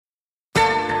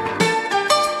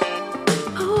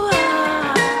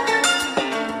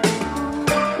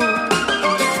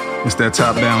that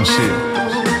top down shit.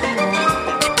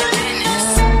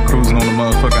 Cruising on the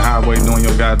motherfucking highway doing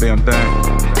your goddamn thing.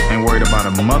 Ain't worried about a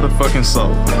motherfucking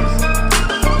soul.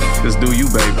 Just do you,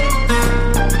 baby.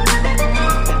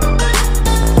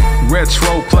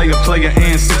 Retro player,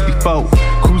 and 64.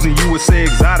 Cruising USA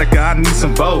Exotica, I need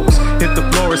some votes. Hit the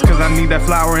florist cause I need that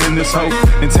flower in this hoe.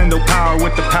 Nintendo power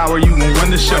with the power, you gon' run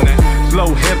the show.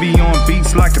 Flow heavy on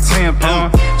beats like a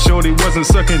tampon. Shorty wasn't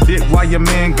sucking dick while your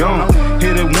man gone.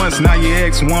 Hit it once, now your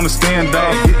ex wanna stand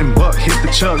off. Getting buck, hit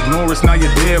the Chuck Norris, now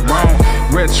you're dead wrong.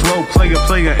 Retro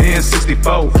player, and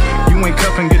 64. You ain't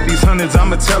cuffing, get these hundreds,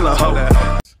 I'ma tell a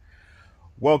hoe.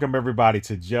 Welcome everybody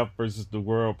to Jeff vs. the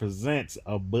World presents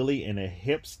a Bully and a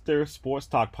Hipster Sports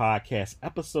Talk Podcast,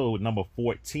 episode number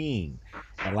 14.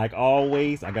 And like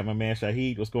always, I got my man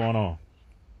Shahid. What's going on?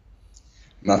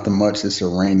 Nothing much. It's a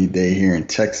rainy day here in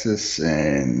Texas,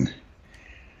 and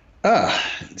the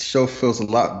show feels a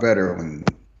lot better when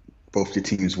both the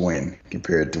teams win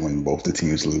compared to when both the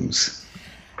teams lose.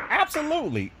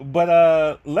 Absolutely,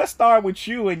 but let's start with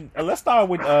you, and let's start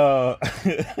with Booger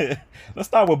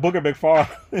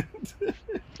McFarland.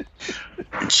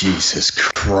 Jesus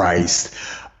Christ!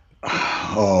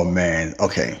 Oh man.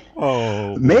 Okay.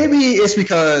 Oh. Maybe it's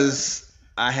because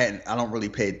I hadn't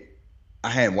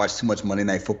watched too much Monday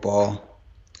Night Football.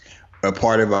 A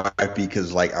part of it might be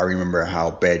because I remember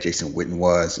how bad Jason Witten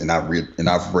was, and I've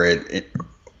read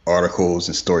articles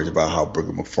and stories about how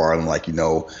Booger McFarland,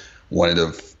 one of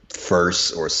the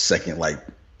first or second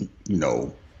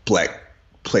black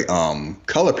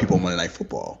color people on Monday Night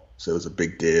Football. So it was a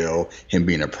big deal, him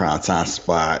being a primetime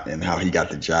spot and how he got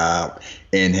the job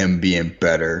and him being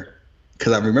better.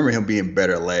 Because I remember him being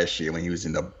better last year when he was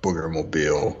in the Booger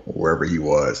Mobile or wherever he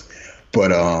was. But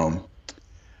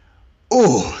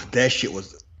that shit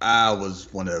I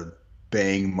was want to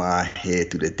bang my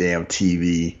head through the damn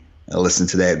TV and listen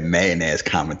to that Madden ass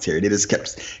commentary. They just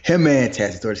kept him and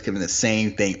Tessitore just giving the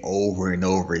same thing over and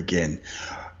over again.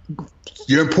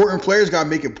 Your important players gotta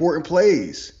make important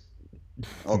plays.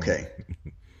 Okay.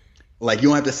 You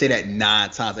don't have to say that 9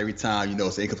 times every time,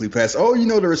 it's an incomplete pass. Oh,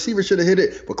 the receiver should have hit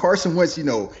it. But Carson Wentz,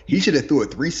 he should have threw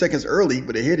it 3 seconds early,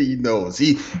 but it hit it,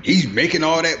 he's making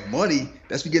all that money.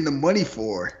 That's what you're getting the money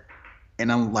for.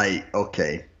 And I'm like,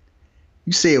 okay.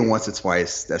 You say it once or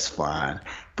twice, that's fine.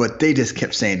 But they just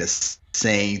kept saying the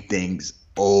same things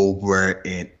over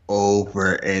and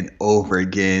over and over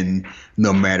again,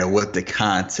 no matter what the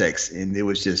context. And it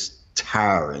was just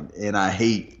tiring. And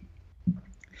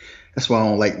that's why I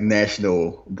don't like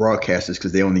national broadcasters,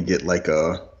 because they only get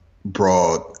a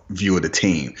broad view of the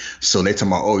team. So they talking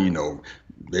about,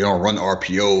 they don't run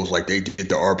RPOs like they did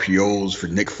the RPOs for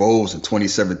Nick Foles in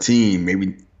 2017.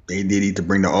 Maybe they need to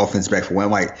bring the offense back for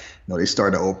one. No, they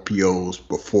started OPOs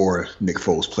before Nick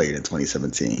Foles played in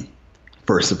 2017.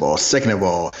 First of all. Second of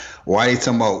all, why are they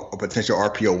talking about a potential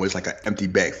RPO when it's an empty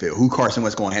backfield? Who Carson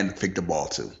Wentz going to hand to pick the ball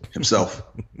to? Himself?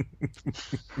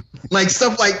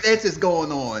 Stuff like that's just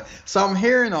going on. So I'm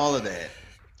hearing all of that.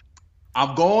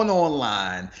 I'm going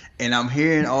online, and I'm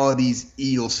hearing all these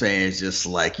Eagles fans just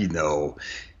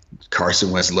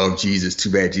Carson Wentz loved Jesus. Too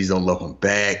bad Jesus don't love him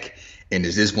back. And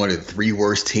is this one of the 3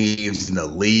 worst teams in the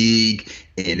league?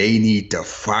 And they need to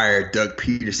fire Doug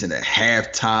Peterson at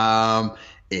halftime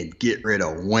and get rid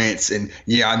of Wentz. And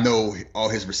yeah, I know all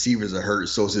his receivers are hurt.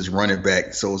 So is his running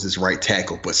back. So is his right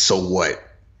tackle. But so what?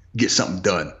 Get something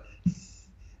done.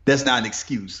 That's not an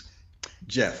excuse.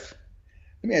 Jeff,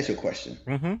 let me ask you a question.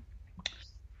 Mm-hmm.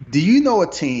 Do you know a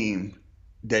team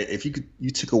that if you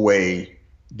took away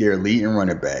their leading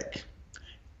running back,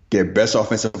 their best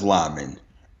offensive lineman,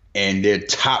 and their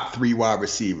top 3 wide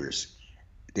receivers,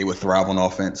 they would thrive on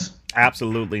offense?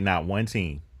 Absolutely not one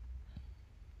team.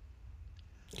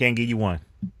 Can't give you one.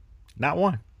 Not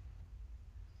one.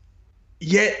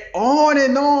 Yet on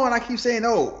and on, I keep saying,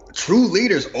 true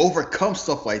leaders overcome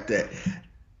stuff like that.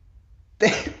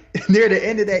 Near the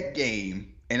end of that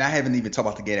game, and I haven't even talked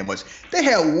about the game that much, they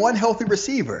had one healthy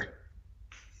receiver.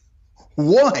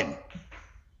 One.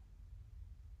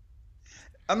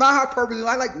 I'm not hyperbole.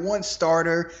 I like one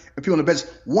starter and people on the bench.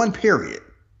 One period.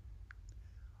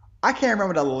 I can't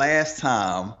remember the last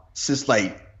time since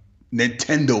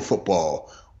Nintendo football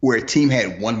where a team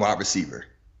had one wide receiver.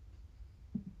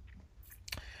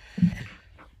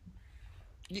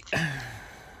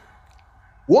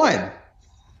 One.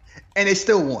 And they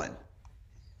still won.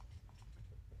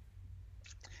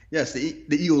 Yes, the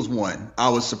Eagles won. I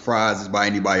was surprised as by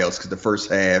anybody else because the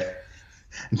first half,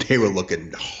 they were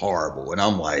looking horrible. And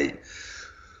I'm like,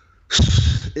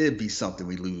 it'd be something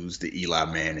we lose to Eli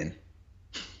Manning.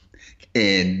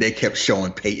 And they kept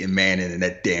showing Peyton Manning and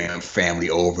that damn family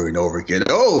over and over again.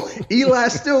 Oh, Eli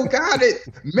still got it.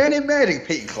 Manning.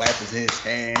 Peyton clapped his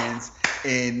hands.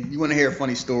 And you want to hear a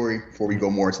funny story before we go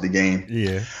more into the game?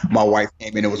 Yeah. My wife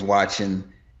came in and was watching,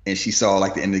 and she saw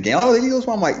like the end of the game. Oh, the Eagles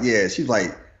won. I'm like, yeah. She's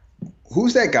like,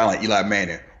 who's that guy like Eli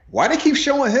Manning? Why they keep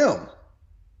showing him?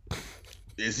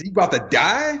 Is he about to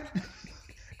die?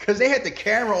 Because they had the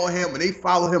camera on him and they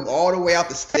followed him all the way out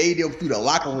the stadium through the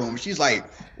locker room. She's like,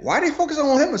 why are they focusing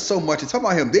on him so much and talking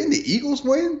about him? Didn't the Eagles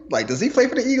win? Like, does he play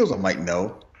for the Eagles? I'm like,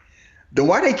 no. Then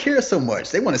why they care so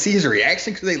much? They want to see his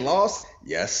reaction because they lost?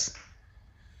 Yes.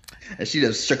 And she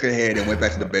just shook her head and went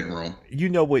back to the bedroom. You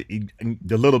know what?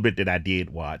 The little bit that I did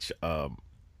watch, all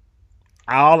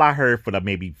I heard for the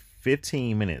maybe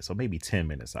 15 minutes or maybe 10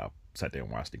 minutes, I sat there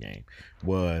and watched the game,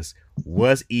 was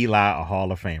Eli a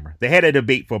Hall of Famer? They had a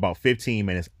debate for about 15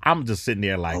 minutes. I'm just sitting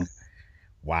there like,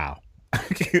 wow,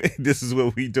 this is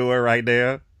what we doing right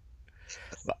now.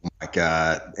 Oh my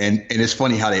God. And it's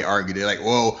funny how they argue. They're like,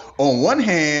 well, on one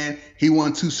hand, he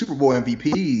won 2 Super Bowl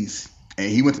MVPs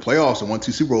and he went to playoffs and won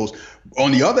 2 Super Bowls.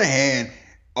 On the other hand,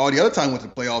 all the other time he went to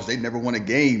the playoffs, they never won a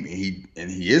game.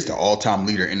 And he is the all-time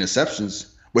leader in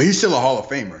interceptions, but he's still a Hall of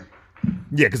Famer.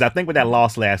 Yeah, because I think with that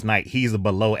loss last night, he's a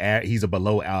below average.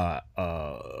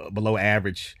 I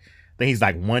think he's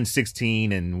like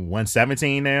 116 and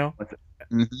 117 now,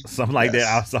 something like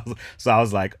that. So I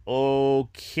was like,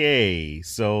 okay,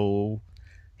 so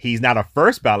he's not a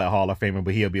first ballot Hall of Famer,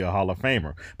 but he'll be a Hall of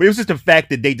Famer. But it was just the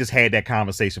fact that they just had that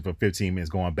conversation for 15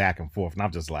 minutes going back and forth, and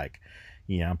I'm just like,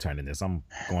 yeah, I'm turning this. I'm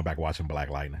going back watching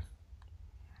Black Lightning.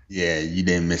 Yeah, you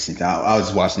didn't miss anything. I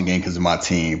was watching the game because of my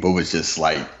team, but it was just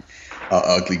like an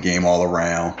ugly game all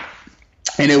around.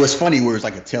 And it was funny where it was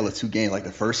like a tale of 2 games. Like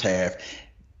the first half,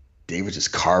 they were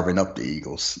just carving up the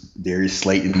Eagles. Darius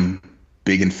Slayton,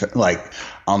 big and like,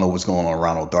 I don't know what's going on.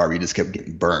 Ronald Darby just kept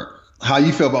getting burnt. How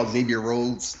you feel about Xavier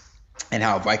Rhodes and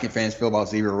how Viking fans feel about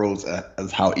Xavier Rhodes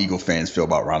as how Eagle fans feel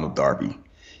about Ronald Darby.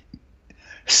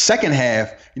 Second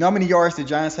half, you know how many yards the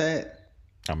Giants had?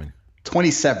 How many?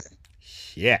 27.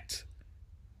 Shit.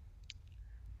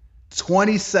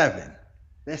 27.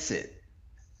 That's it.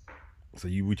 So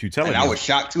what you telling me? And I was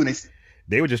shocked too. And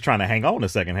they were just trying to hang on the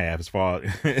second half. As far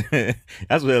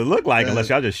that's what it looked like, unless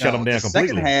y'all just shut them down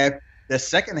completely. The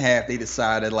second half, they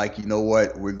decided like, you know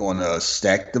what, we're going to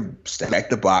stack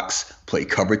the box, play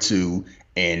cover 2,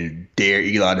 and dare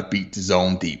Eli to beat the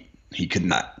zone deep. He could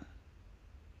not,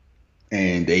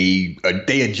 and they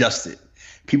adjusted.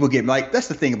 People get like, that's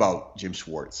the thing about Jim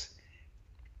Schwartz.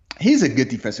 He's a good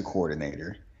defensive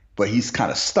coordinator, but he's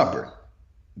kind of stubborn.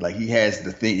 Like he has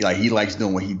the thing, like he likes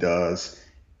doing what he does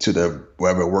to the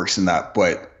whether it works or not.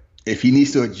 But if he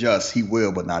needs to adjust, he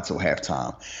will, but not till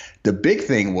halftime. The big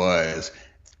thing was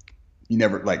you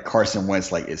never like Carson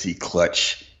Wentz, like, is he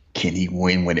clutch? Can he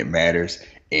win when it matters?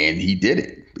 And he did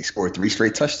it. He scored 3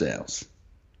 straight touchdowns.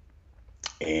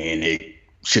 And it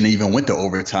shouldn't even went to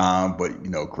overtime, but you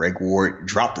know, Greg Ward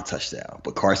dropped the touchdown.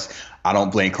 But I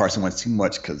don't blame Carson Wentz too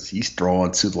much because he's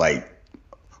throwing to like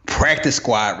practice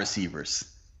squad receivers.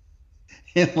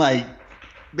 And like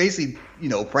basically, you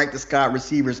know, practice squad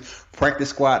receivers, practice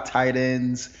squad tight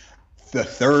ends, the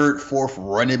 3rd, 4th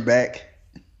running back.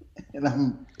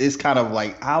 And it's kind of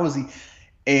like, how is he?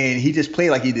 And he just played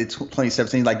like he did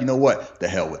 2017. Like, you know what? The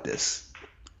hell with this.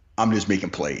 I'm just making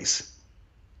plays.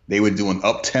 They were doing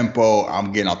up tempo.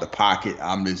 I'm getting out the pocket.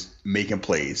 I'm just making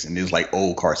plays. And it was like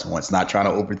old Carson Wentz, not trying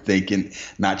to overthink it,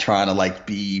 not trying to like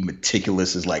be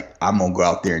meticulous. It's like, I'm going to go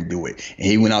out there and do it. And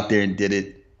he went out there and did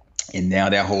it. And now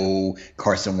that whole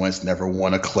Carson Wentz never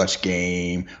won a clutch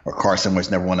game or Carson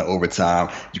Wentz never won an overtime,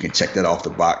 you can check that off the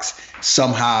box.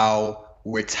 Somehow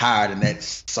we're tied in that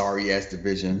sorry-ass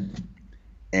division,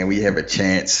 and we have a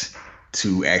chance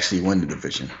to actually win the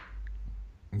division.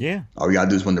 Yeah. All we got to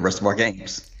do is win the rest of our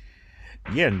games.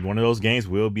 Yeah, and one of those games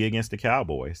will be against the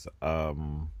Cowboys.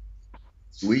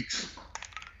 Sweet.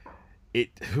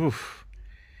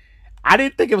 I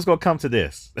didn't think it was going to come to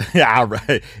this.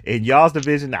 In y'all's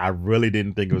division, I really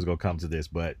didn't think it was going to come to this,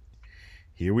 but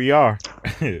here we are.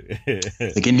 I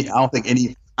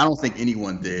don't think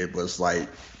anyone did, but it's like,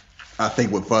 I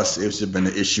think with us, it's just been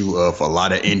an issue of a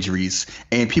lot of injuries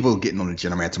and people getting on the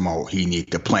general man tomorrow. He needs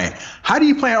to plan. How do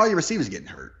you plan all your receivers getting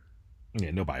hurt?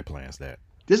 Yeah, nobody plans that.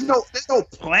 There's no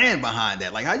plan behind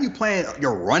that. Like, how do you plan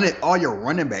all your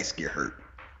running backs get hurt?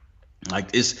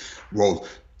 Like,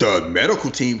 the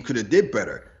medical team could have did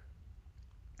better.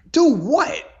 Do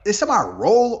what? Is somebody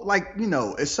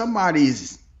if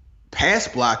somebody's pass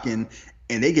blocking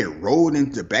and they get rolled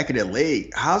into the back of their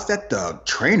leg, how's that the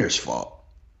trainer's fault?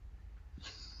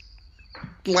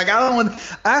 Like I don't want,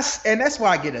 and that's why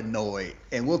I get annoyed.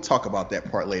 And we'll talk about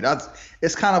that part later.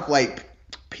 It's kind of like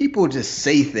people just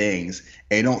say things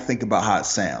and don't think about how it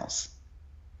sounds,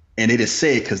 and they just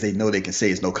say it because they know they can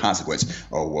say it's no consequence.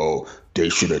 Oh well, they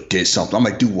should have did something. I'm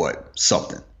like, do what?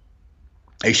 Something.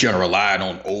 They should have relied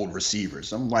on old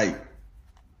receivers. I'm like,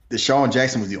 Deshaun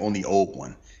Jackson was the only old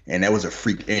one, and that was a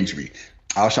freak injury.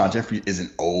 Alshon Jeffrey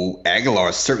isn't old. Aguilar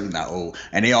is certainly not old,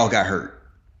 and they all got hurt.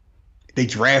 They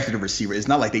drafted a receiver. It's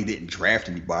not like they didn't draft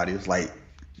anybody. It's like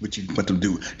what you want them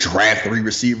to do, draft 3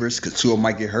 receivers because 2 of them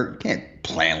might get hurt. You can't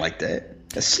plan like that.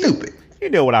 That's stupid. You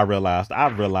know what I realized?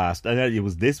 And it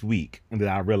was this week that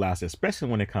I realized, especially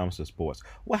when it comes to sports,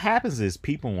 what happens is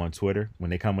people on Twitter, when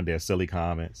they come with their silly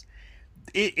comments,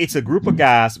 it's a group of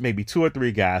guys, maybe 2 or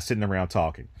 3 guys sitting around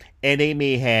talking, and they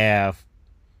may have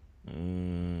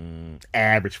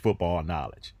average football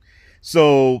knowledge.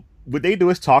 So what they do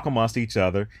is talk amongst each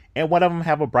other, and one of them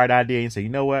have a bright idea and say, you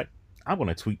know what, I'm going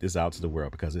to tweet this out to the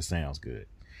world because it sounds good.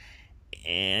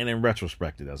 And in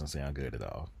retrospect, it doesn't sound good at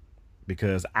all,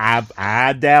 because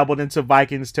I dabbled into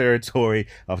Vikings territory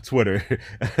of Twitter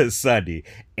Sunday,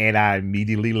 and I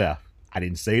immediately left. I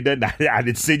didn't say that. I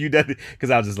didn't send you nothing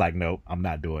because I was just like, nope, I'm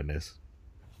not doing this.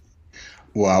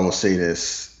 Well, I will say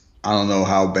this. I don't know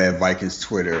how bad Vikings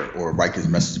Twitter or Vikings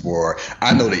message board.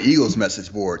 I know the Eagles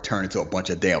message board turned into a bunch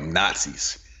of damn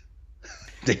Nazis.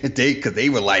 Because they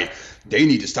were like, they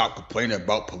need to stop complaining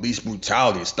about police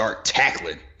brutality and start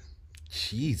tackling.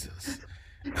 Jesus.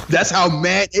 That's how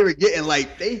mad they were getting.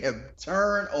 Like, they have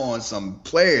turned on some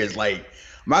players. Like,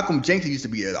 Malcolm Jenkins used to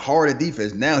be a hard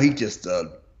defense. Now he just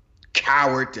a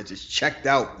coward that just checked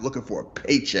out looking for a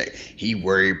paycheck. He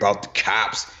worried about the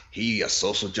cops. He a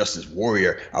social justice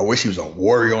warrior. I wish he was a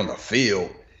warrior on the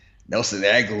field. Nelson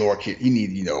Aguilar, he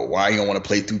need, why he don't want to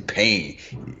play through pain.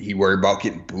 He worried about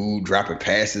getting booed, dropping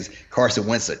passes. Carson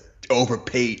Wentz, an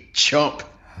overpaid chump.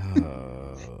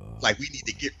 Like, we need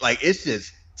to get, like, it's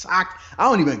just, I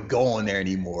don't even go on there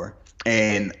anymore.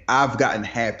 And I've gotten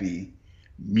happy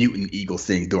muting Eagles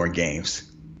things during games.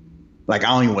 Like, I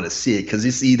don't even want to see it because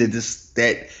it's either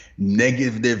that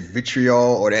negative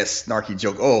vitriol or that snarky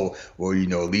joke. Oh, well,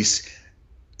 at least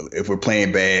if we're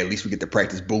playing bad, at least we get to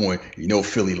practice booing.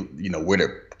 Philly, we're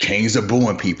the kings of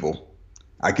booing people.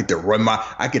 I get to run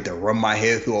my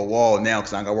head through a wall now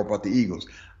because I got to worry about the Eagles.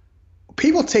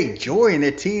 People take joy in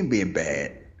their team being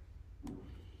bad.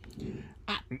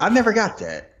 I never got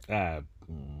that.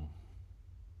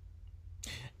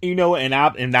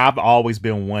 And I've always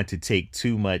been one to take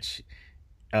too much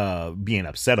being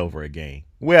upset over a game.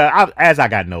 Well, as I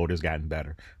got older, it's gotten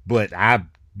better. But I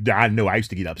know I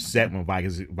used to get upset when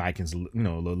Vikings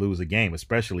lose a game,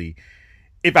 especially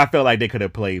if I felt like they could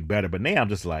have played better. But now I'm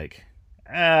just like,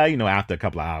 after a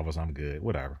couple of hours, I'm good,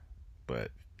 whatever.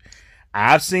 But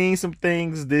I've seen some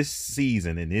things this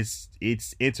season, and it's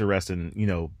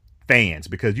interesting, fans,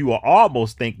 because you will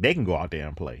almost think they can go out there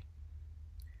and play.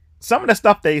 Some of the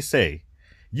stuff they say,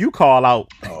 you call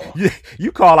out,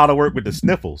 you call out of work with the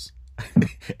sniffles.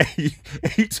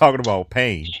 He talking about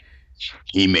pain.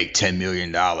 He make $10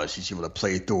 million. He should have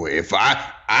played through it. If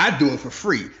I do it for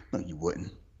free, no, you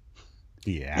wouldn't.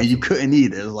 Yeah, and you couldn't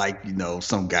either. Like,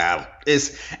 some guy.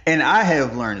 And I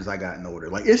have learned as I gotten older,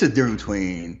 like, it's a difference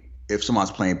between if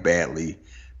someone's playing badly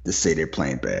to say they're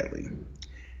playing badly.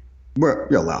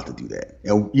 You're allowed to do that.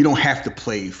 You don't have to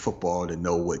play football to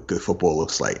know what good football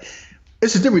looks like.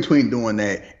 It's a difference between doing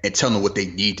that and telling them what they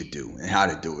need to do and how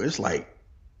to do it. It's like,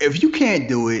 if you can't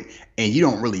do it and you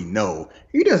don't really know,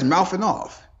 you just mouthing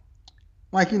off.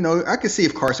 Like, I can see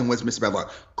if Carson Wentz missed about, like,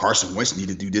 Carson Wentz need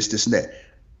to do this, this, and that.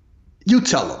 You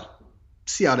tell him.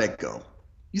 See how that go.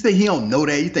 You think he don't know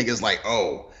that? You think it's like,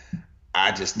 oh,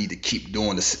 I just need to keep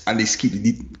doing this. I need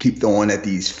to keep throwing at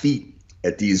these feet,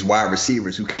 at these wide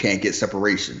receivers who can't get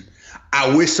separation.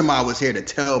 I wish somebody was here to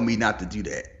tell me not to do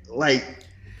that. Like,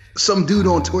 some dude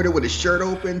on Twitter with his shirt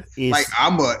open, like,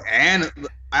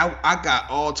 I got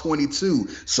all 22,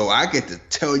 so I get to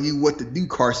tell you what to do,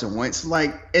 Carson Wentz.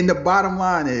 Like, and the bottom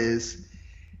line is,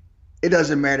 it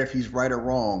doesn't matter if he's right or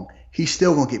wrong. He's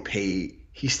still going to get paid.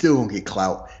 He's still going to get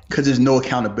clout because there's no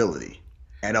accountability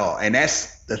at all. And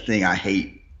that's the thing I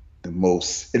hate the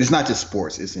most. And it's not just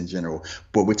sports, it's in general.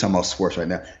 But we're talking about sports right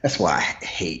now. That's why I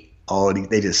hate all these.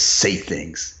 They just say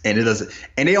things. And it doesn't.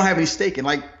 And they don't have any stake in,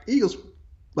 like Eagles,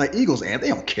 and they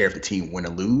don't care if the team win or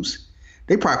lose.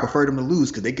 They probably prefer them to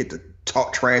lose because they get to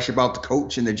talk trash about the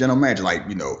coach and the general manager. Like,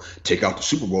 take out the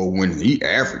Super Bowl win. He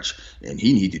average and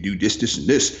he need to do this, this, and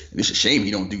this. And it's a shame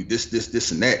he don't do this, this,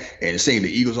 this, and that. And it's saying the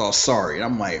Eagles all sorry. And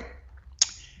I'm like,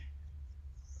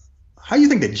 how do you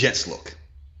think the Jets look?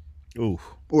 Ooh.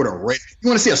 Or the Red. You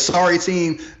want to see a sorry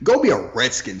team? Go be a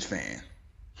Redskins fan.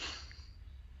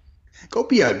 Go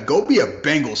be a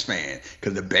Bengals fan,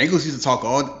 because the Bengals used to talk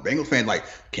all. Bengals fans like,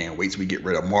 can't wait till we get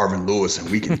rid of Marvin Lewis and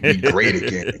we can be great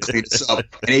again and clean this up.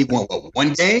 And they won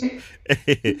one game.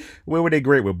 When were they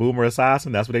great with Boomer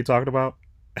Esiason? That's what they talking about.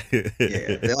 Yeah,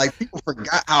 they're like, people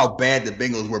forgot how bad the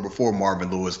Bengals were before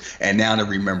Marvin Lewis, and now they're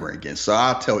remembering again. So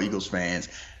I'll tell Eagles fans,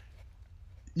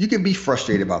 you can be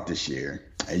frustrated about this year,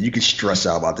 and you can stress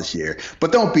out about this year,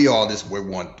 but don't be all this. We're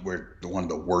one of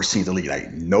the worst teams in the league.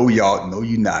 Like, no, y'all, no,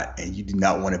 you not, and you do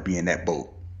not want to be in that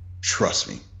boat. Trust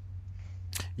me.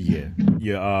 Yeah.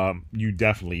 You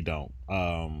definitely don't.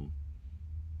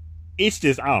 It's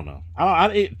just, I don't know.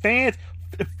 Fans,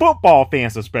 football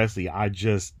fans especially, are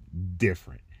just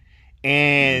different,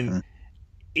 and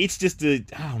it's just I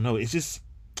don't know. It's just,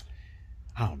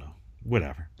 I don't know.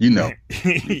 Whatever. Whatever.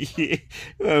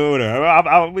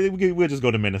 We'll just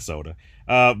go to Minnesota.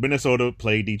 Minnesota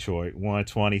played Detroit,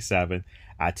 127.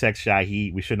 I text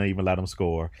Shaheed, we shouldn't even let him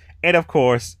score. And of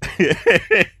course,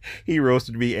 he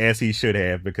roasted me as he should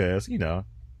have, because, I knew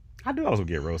I was going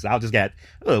to get roasted. I just got,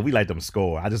 we let them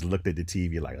score. I just looked at the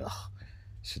TV like,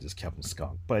 should just kept them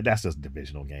skunked. But that's just a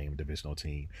divisional game, divisional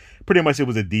team. Pretty much it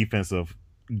was a defensive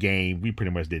game. We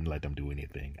pretty much didn't let them do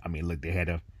anything. I mean, look, they had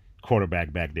a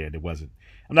quarterback back there that wasn't,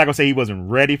 I'm not gonna say he wasn't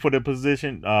ready for the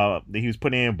position that he was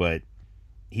put in, but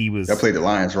he was. That played the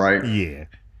Lions, right? Yeah,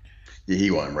 he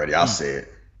wasn't ready. I'll say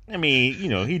it. I mean,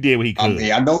 he did what he could. I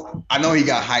mean, I know he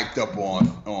got hyped up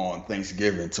on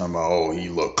Thanksgiving, talking about, he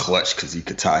looked clutch because he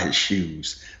could tie his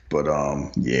shoes. But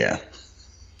yeah,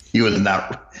 he was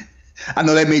not. I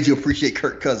know that made you appreciate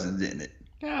Kirk Cousins, didn't it?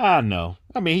 No.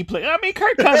 I mean,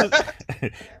 Kirk Cousins.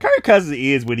 Kirk Cousins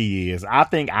is what he is. I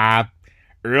think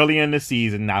early in the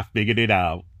season, I figured it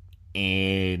out.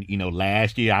 And,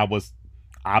 last year I was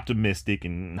optimistic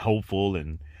and hopeful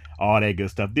and all that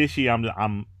good stuff. This year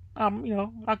I'm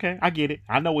okay, I get it.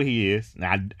 I know what he is.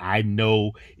 And I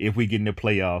know if we get in the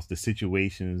playoffs, the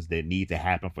situations that need to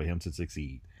happen for him to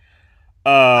succeed.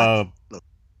 Look,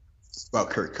 it's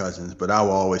about Kirk Cousins, but I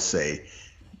will always say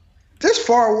there's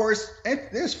far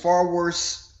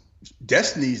worse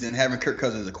destinies than having Kirk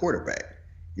Cousins as a quarterback.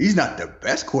 He's not the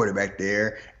best quarterback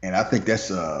there, and I think that's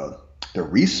the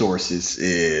resources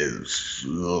is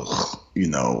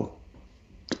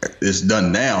it's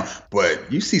done now. But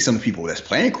you see some people that's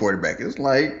playing quarterback, it's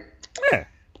like, yeah.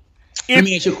 Let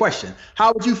me ask you a question: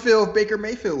 how would you feel if Baker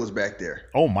Mayfield was back there?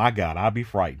 Oh my God, I'd be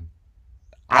frightened.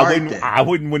 I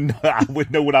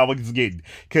wouldn't know what I was getting,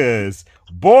 because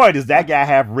boy, does that guy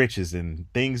have riches, and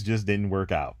things just didn't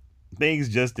work out. Things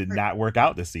just did not work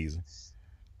out this season.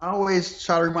 I always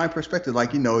try to remind perspective,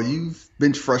 like, you've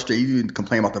been frustrated. You didn't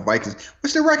complain about the Vikings.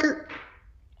 What's their record?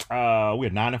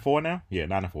 We're 9-4 now. Yeah,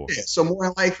 9-4. Yeah, so more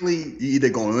than likely, you either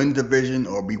going to win the division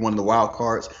or be one of the wild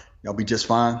cards. Y'all be just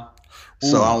fine. Ooh.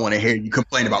 So I don't want to hear you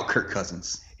complain about Kirk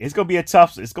Cousins. It's gonna be a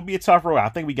tough road. I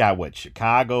think we got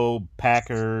Chicago,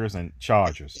 Packers, and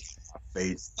Chargers.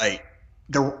 Like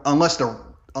unless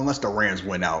the Rams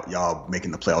win out, y'all making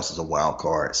the playoffs as a wild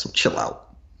card. So chill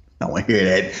out. I don't want to hear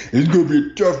that. It's gonna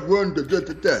be a tough run. Cut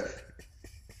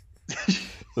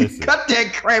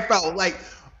that crap out. Like,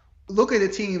 look at the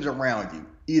teams around you.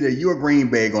 Either you or Green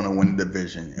Bay are going to win the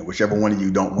division, and whichever one of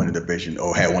you don't win the division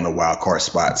or have one of the wild card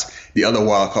spots, the other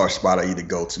wild card spot will either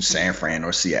go to San Fran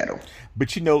or Seattle. But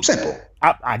simple.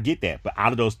 I get that. But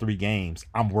out of those three games,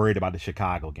 I'm worried about the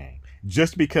Chicago game,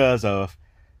 just because of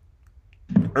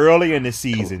early in the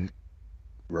season.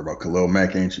 Worried about Khalil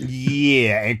Mack, ain't you?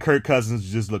 Yeah, and Kirk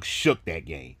Cousins just looked shook that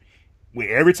game.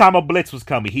 Every time a blitz was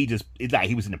coming, it's like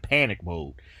he was in a panic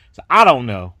mode. So I don't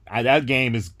know. That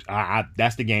game is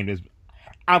that's the game that's.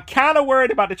 I'm kind of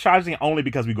worried about the Chargers only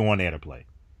because we go on there to play,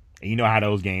 and you know how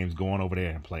those games going over there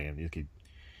and playing, it could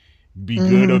be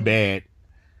good or bad.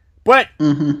 But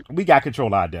we got control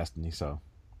of our destiny, so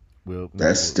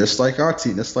that's just like our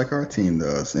team. That's like our team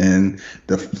does. And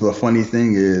the funny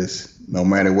thing is, no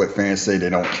matter what fans say, they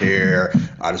don't care.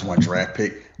 I just want a draft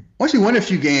pick. Once you win a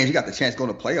few games, you got the chance to go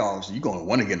to the playoffs. You're going to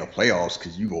want to get in the playoffs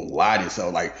because you go lie to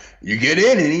yourself. Like, you get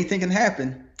in and anything can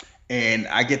happen. And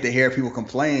I get to hear people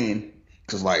complain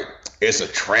because, like, it's a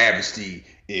travesty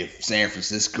if San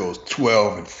Francisco's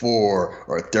 12-4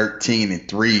 or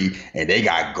 13-3 and they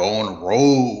got to go on the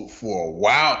road for a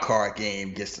wild card game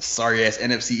against the sorry ass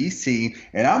NFC East team.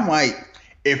 And I'm like,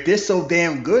 if they're so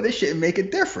damn good, it shouldn't make a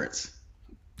difference.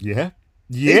 Yeah.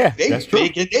 Yeah, that's true.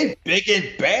 They big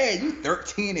and bad. You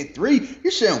 13-3.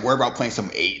 You shouldn't worry about playing some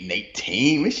 8-8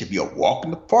 team. It should be a walk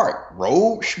in the park,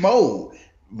 road schmo.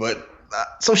 But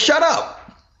so shut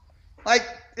up. Like,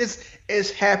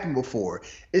 it's happened before.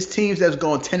 It's teams that's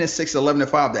gone 10-6,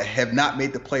 11-5 that have not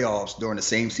made the playoffs during the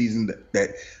same season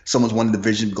that someone's won the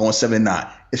division, going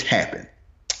 7-9. It's happened.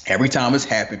 Every time it's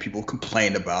happened, people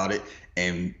complain about it,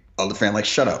 and other fans like,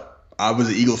 shut up. I was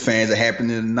an Eagles fan. That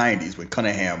happened in the 90s when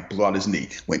Cunningham blew out his knee,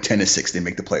 went 10-6, didn't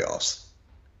make the playoffs.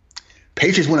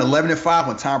 Patriots went 11-5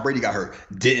 when Tom Brady got hurt,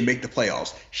 didn't make the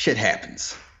playoffs. Shit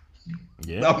happens.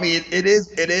 Yeah. I mean, it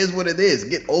is what it is.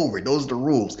 Get over it. Those are the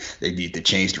rules. They need to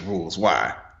change the rules.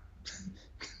 Why?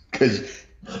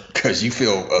 Because you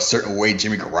feel a certain way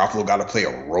Jimmy Garoppolo got to play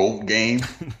a road game.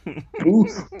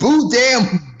 boo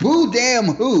damn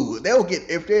who. They'll get,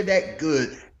 if they're that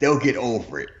good, they'll get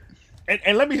over it.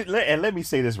 And let me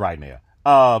say this right now.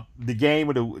 The game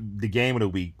of the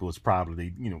week was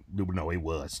probably, it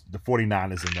was the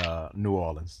 49ers in New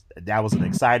Orleans. That was an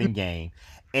exciting game.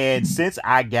 And since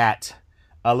I got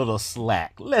a little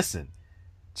slack, listen,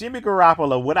 Jimmy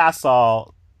Garoppolo, what I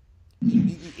saw,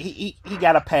 he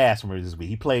got a pass from this week.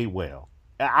 He played well.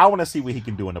 I want to see what he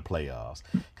can do in the playoffs.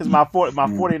 Because my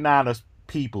 49ers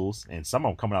peoples, and some of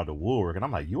them coming out of the woodwork, and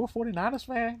I'm like, you a 49ers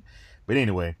fan? But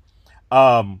anyway,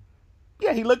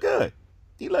 yeah, he looked good.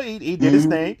 He did his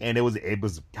thing, and it was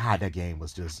God, that game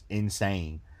was just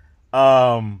insane.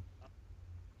 You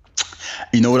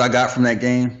know what I got from that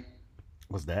game?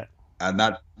 What's that?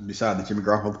 Not beside the Jimmy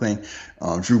Garoppolo thing.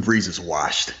 Drew Brees is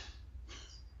washed.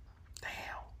 Damn,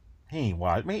 he ain't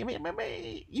washed.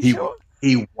 You sure?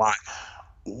 He washed.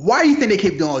 Why do you think they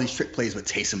keep doing all these trick plays with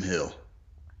Taysom Hill?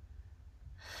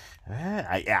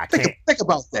 I can't think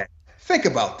about that. Think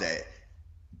about that.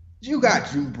 You got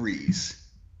Drew Brees,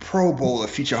 Pro Bowler,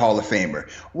 future Hall of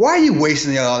Famer. Why are you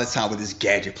wasting all the time with his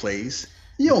gadget plays?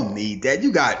 You don't need that.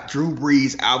 You got Drew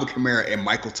Brees, Alvin Kamara, and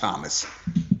Michael Thomas.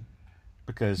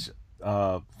 Because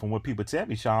from what people tell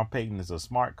me, Sean Payton is a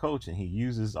smart coach, and he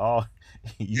uses all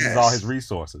his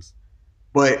resources.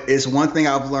 But it's one thing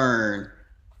I've learned: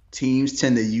 teams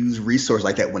tend to use resources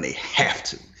like that when they have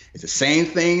to. It's the same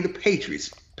thing. The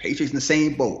Patriots in the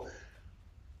same boat.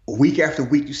 Week after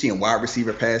week, you're seeing wide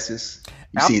receiver passes.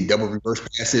 You're seeing double reverse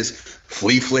passes,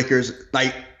 flea flickers.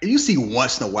 Like, you see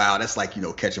once in a while, that's like,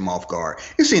 catch them off guard.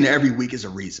 You're seeing it every week is a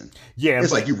reason. Yeah.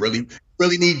 It's like you really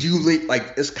need Julian.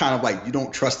 Like, it's kind of like you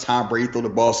don't trust Tom Brady to throw the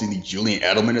ball, so you need Julian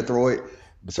Edelman to throw it.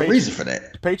 There's a reason for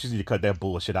that. The Patriots need to cut that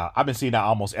bullshit out. I've been seeing that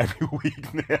almost every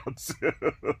week now, too.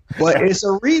 But it's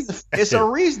a reason. It's a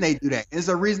reason they do that. It's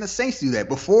a reason the Saints do that.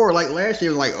 Before, like last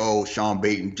year, it was like, oh, Sean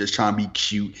Payton just trying to be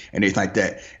cute and everything like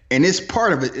that. And it's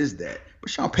part of it is that. But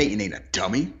Sean Payton ain't a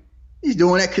dummy. He's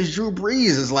doing that because Drew Brees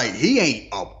is like, he ain't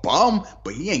a bum,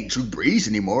 but he ain't Drew Brees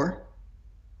anymore.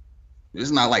 It's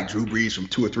not like Drew Brees from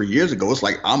 2 or 3 years ago. It's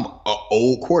like, I'm an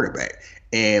old quarterback.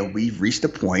 And we've reached a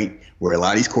point where a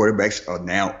lot of these quarterbacks are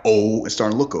now old and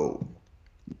starting to look old.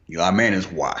 Eli Manning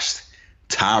is washed.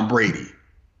 Tom Brady.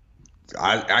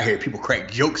 I hear people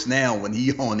crack jokes now when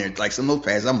he on there. Like some of those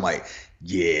passes, I'm like,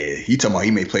 yeah, he talking about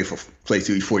he may play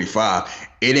till he's 45.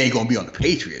 It ain't going to be on the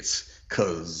Patriots.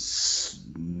 Because,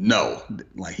 no.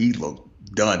 Like, he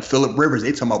looked done. Phillip Rivers,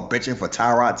 they talking about benching for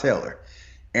Tyrod Taylor.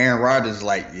 Aaron Rodgers is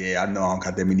like, yeah, I know I don't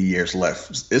got that many years left.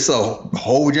 It's a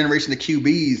whole generation of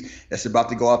QBs that's about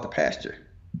to go out the pasture.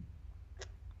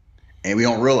 And we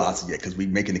don't realize it yet because we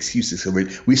making excuses. So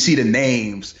we see the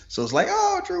names. So it's like,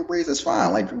 oh, Drew Brees is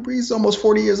fine. Like, Drew Brees is almost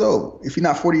 40 years old. If he's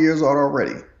not 40 years old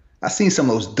already. I've seen some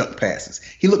of those duck passes.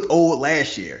 He looked old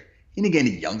last year. He didn't get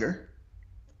any younger.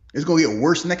 It's going to get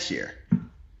worse next year.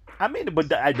 I mean, but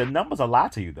the numbers a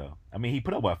lot to you, though. I mean, he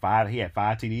put up, 5? He had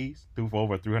 5 TDs, threw for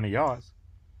over 300 yards.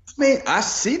 I mean, I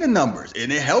see the numbers,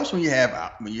 and it helps when you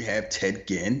have Ted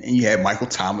Ginn and you have Michael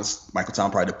Thomas. Michael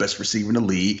Thomas probably the best receiver in the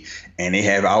league, and they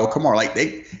have Alvin Kamara.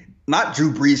 Like not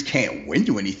Drew Brees can't win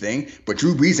you anything, but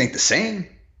Drew Brees ain't the same.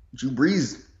 Drew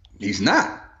Brees, he's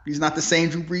not the same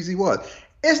Drew Brees he was.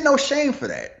 There's no shame for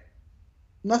that.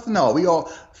 Nothing. No, we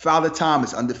all Father Time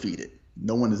is undefeated.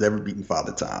 No one has ever beaten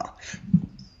Father Time.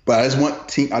 But I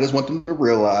just want them to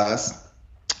realize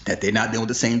that they're not dealing with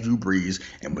the same Drew Brees.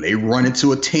 And when they run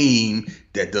into a team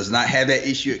that does not have that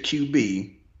issue at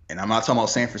QB, and I'm not talking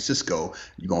about San Francisco,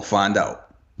 you're going to find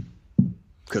out.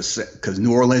 Because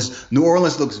New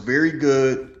Orleans looks very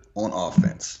good on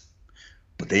offense,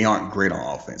 but they aren't great on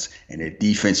offense. And their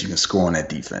defense, you can score on that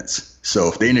defense. So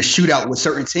if they're in a shootout with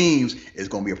certain teams, it's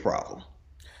going to be a problem.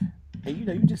 Hey, you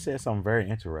just said something very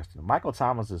interesting. Michael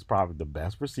Thomas is probably the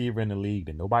best receiver in the league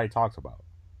that nobody talks about.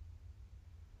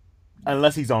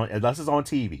 Unless it's on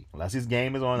TV, unless his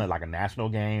game is on like a national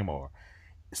game or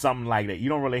something like that, you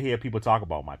don't really hear people talk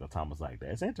about Michael Thomas like that.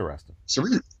 It's interesting. It's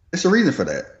a reason for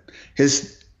that.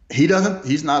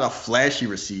 He's not a flashy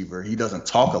receiver. He doesn't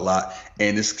talk a lot,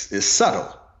 and it's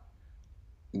subtle.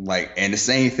 Like, and the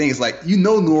same thing is like,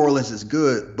 New Orleans is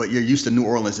good, but you're used to New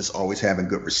Orleans just always having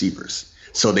good receivers.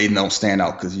 So they don't stand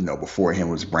out because, before him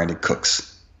was Brandon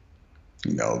Cooks,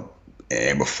 you know,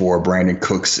 and before Brandon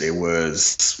Cooks, it was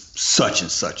such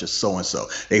and such a so and so.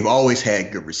 They've always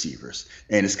had good receivers.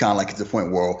 And it's kind of like at the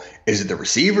point where, is it the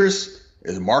receivers?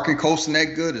 Is Markin Colston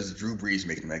that good? Is Drew Brees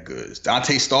making them that good? Is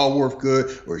Dante Stallworth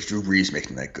good? Or is Drew Brees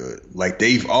making them that good? Like,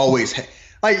 they've always had,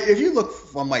 like, if you look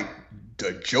from like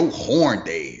the Joe Horn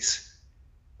days,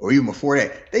 or even before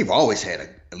that, they've always had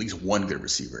at least one good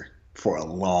receiver for a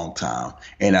long time.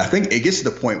 And I think it gets to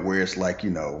the point where it's like,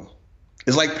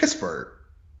 it's like Pittsburgh.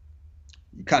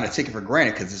 You kind of take it for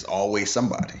granted because it's always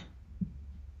somebody.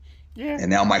 Yeah. And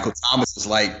now Michael Thomas is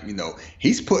like,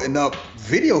 he's putting up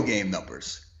video game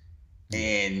numbers.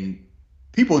 And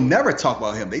people never talk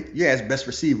about him. His best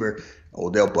receiver,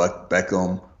 Odell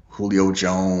Beckham, Julio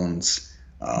Jones,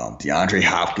 DeAndre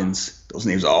Hopkins. Those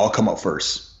names all come up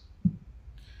first.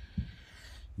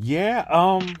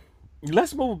 Yeah.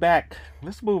 Let's move back.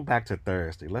 Let's move back to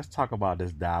Thursday. Let's talk about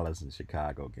this Dallas and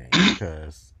Chicago game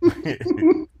because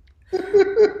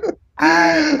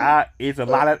it's a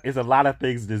lot of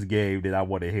things in this game that I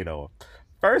want to hit on.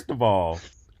 First of all,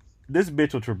 this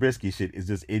Mitchell Trubisky shit is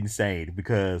just insane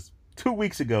because 2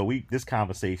 weeks ago this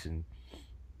conversation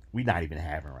we not even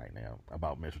having right now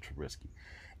about Mitchell Trubisky.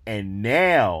 And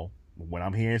now, when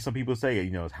I'm hearing some people say,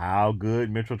 it's how good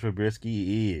Mitchell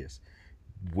Trubisky is.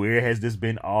 Where has this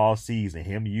been all season?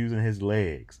 Him using his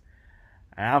legs.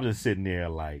 And I'm just sitting there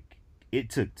like, it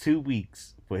took 2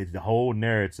 weeks for the whole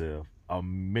narrative of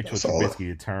Mitchell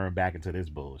Trubisky to turn back into this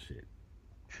bullshit.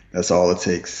 That's all it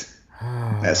takes.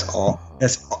 That's all.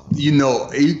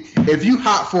 If you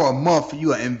hot for a month,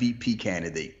 you an MVP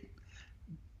candidate.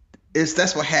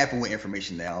 That's what happened with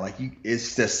information now. Like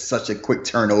it's just such a quick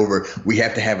turnover. We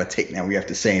have to have a take now. We have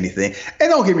to say anything. And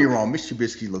don't get me wrong, Mitch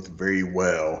Trubisky looked very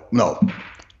well. No, let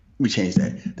me change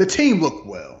that. The team looked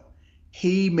well.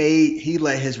 He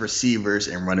let his receivers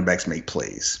and running backs make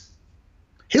plays.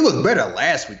 He looked better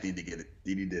last week than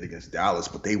he did against Dallas,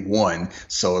 but they won.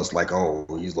 So it's like, oh,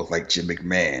 he looked like Jim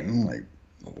McMahon. I'm like,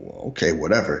 well, okay,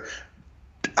 whatever.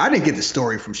 I didn't get the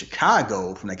story from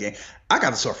Chicago from that game. I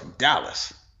got the story from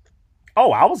Dallas.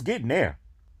 Oh, I was getting there.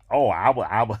 I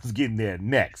was getting there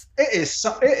next. It is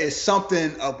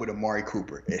something up with Amari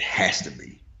Cooper. It has to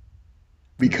be.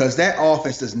 Because that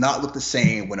offense does not look the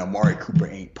same when Amari Cooper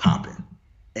ain't popping.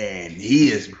 And he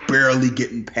is barely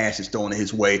getting passes thrown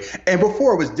his way. And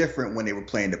before it was different when they were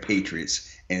playing the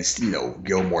Patriots and,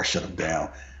 Gilmore shut them down.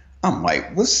 I'm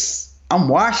like, I'm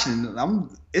watching.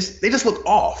 They just look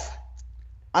off.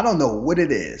 I don't know what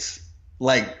it is.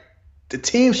 Like, the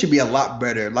team should be a lot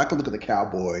better. Like, look at the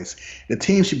Cowboys. The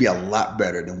team should be a lot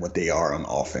better than what they are on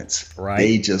offense. Right.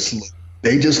 They just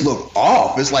look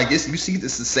off. It's like this. You see,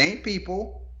 it's the same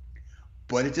people,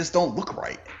 but it just don't look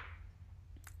right.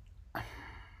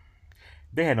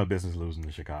 They had no business losing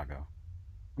to Chicago.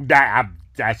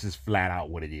 That's just flat out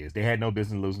what it is. They had no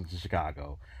business losing to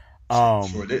Chicago.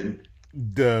 Sure didn't.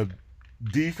 The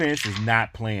defense is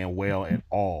not playing well at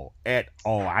all. At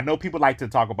all. I know people like to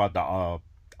talk about the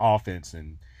offense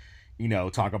and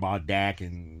talk about Dak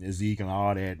and Zeke and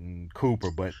all that and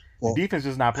Cooper, but the defense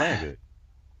is not playing good.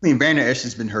 I mean, Vander Esch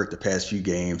has been hurt the past few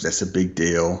games. That's a big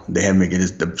deal. They haven't been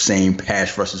getting the same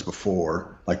pass rushes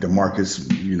before. Like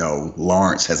DeMarcus,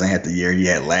 Lawrence hasn't had the year he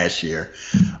had last year.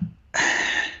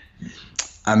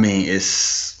 I mean,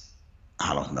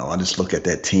 I don't know. I just look at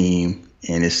that team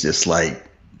and it's just like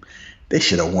they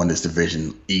should have won this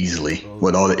division easily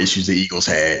with all the issues the Eagles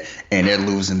had, and they're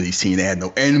losing to these teams they had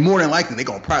no. And more than likely, they're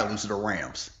gonna probably lose to the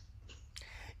Rams.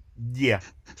 Yeah.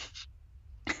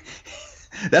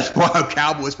 That's why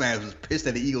Cowboys fans was pissed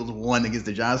that the Eagles won against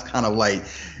the Giants. Kind of like,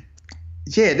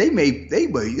 yeah, they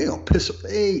gonna piss.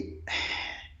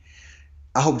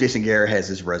 I hope Jason Garrett has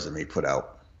his resume put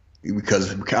out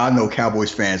because I know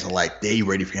Cowboys fans are like they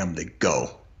ready for him to go.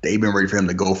 They've been ready for him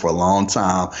to go for a long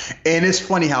time, and it's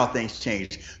funny how things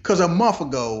changed. Because a month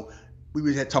ago, we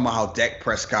were talking about how Dak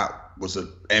Prescott was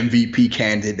an MVP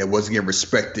candidate that wasn't getting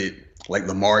respected like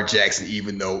Lamar Jackson,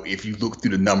 even though if you look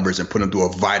through the numbers and put them through a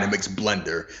Vitamix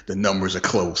blender, the numbers are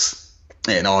close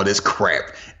and all this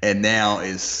crap. And now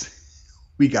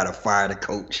we got to fire the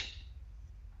coach.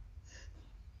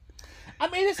 I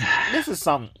mean, this is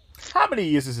something. How many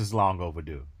years is this long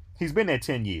overdue? He's been there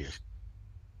 10 years.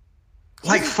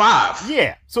 Like 5.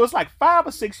 Yeah. So it's like 5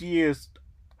 or 6 years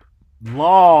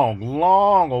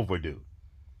long overdue.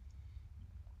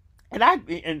 And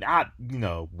I,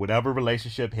 whatever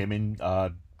relationship him and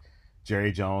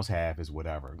Jerry Jones have is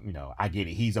whatever. I get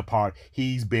it. He's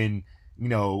been,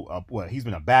 he's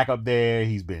been a backup there.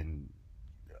 He's been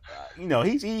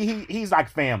he's like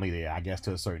family there, I guess,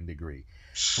 to a certain degree.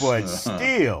 But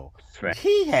still,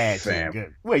 he had some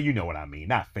good. Well, you know what I mean,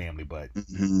 not family, but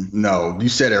no, you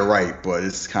said it right. But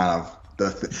it's kind of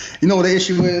you know what the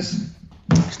issue is?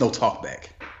 There's no talk back.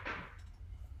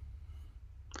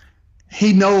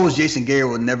 He knows Jason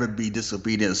Garrett will never be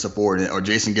disobedient or subordinate, or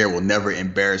Jason Garrett will never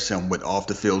embarrass him with off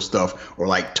the field stuff or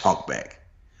like talk back.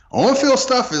 On field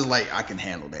stuff is like I can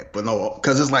handle that, but no,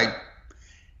 because it's like,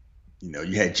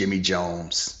 you had Jimmy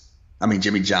Johnson,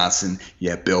 you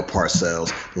had Bill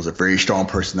Parcells. Those are very strong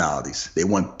personalities. They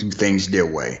want to do things their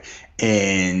way,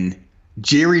 and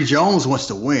Jerry Jones wants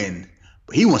to win,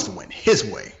 but he wants to win his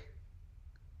way.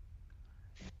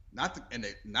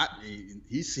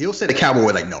 He'll say the Cowboy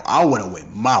way, like, no, I want to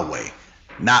win my way,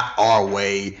 not our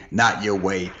way, not your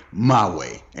way, my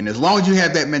way. And as long as you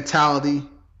have that mentality,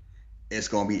 it's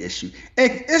gonna be an issue.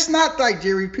 And it's not like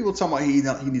Jerry. People talking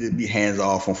about he need to be hands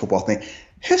off on football thing.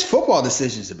 His football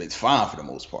decisions have been fine for the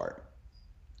most part.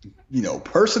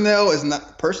 Personnel is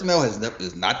not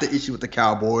the issue with the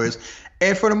Cowboys,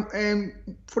 and for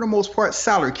the most part,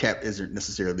 salary cap isn't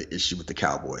necessarily the issue with the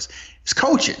Cowboys. It's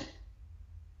coaching.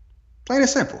 Plain and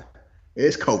simple.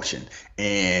 It's coaching.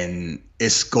 And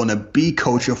it's going to be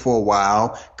coaching for a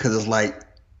while because it's like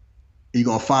you're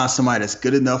going to find somebody that's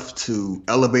good enough to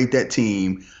elevate that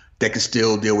team that can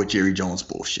still deal with Jerry Jones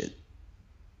bullshit.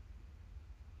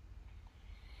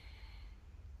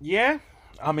 Yeah.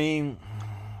 I mean,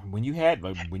 when you had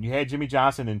Jimmy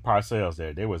Johnson and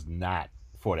Parcells there was not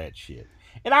for that shit.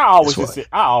 And I always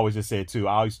just said too,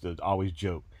 I used to always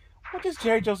joke, why does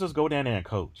Jerry Jones just go down there and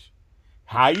coach?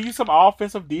 Hire you some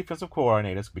offensive, defensive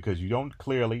coordinators because you don't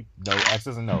clearly know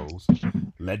X's and O's.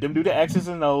 Let them do the X's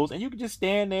and O's, and you can just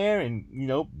stand there and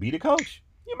be the coach.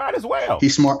 You might as well.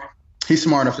 He's smart. He's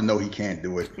smart enough to know he can't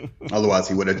do it. Otherwise,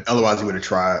 he would have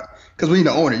tried. Because when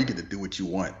you're the owner, you get to do what you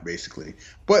want, basically.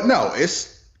 But no,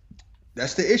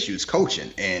 that's the issue. It's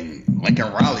coaching, and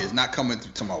Lincoln Riley is not coming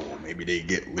through tomorrow. Well, maybe they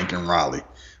get Lincoln Riley.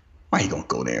 Why he gonna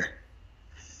go there?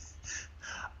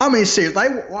 I mean, seriously,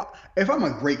 if I'm a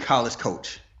great college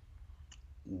coach,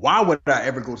 why would I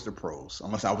ever go to the pros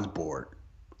unless I was bored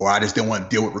or I just didn't want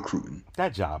to deal with recruiting? The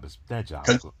job is going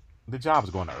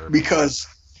to Urban. Because,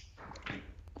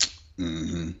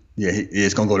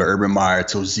 it's going to go to Urban Meyer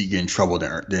till Zeke get in trouble.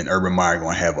 Then Urban Meyer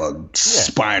going to have a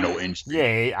spinal injury.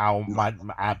 Yeah,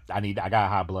 I got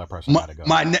high blood pressure. I gotta go.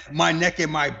 My neck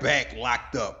and my back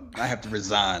locked up. I have to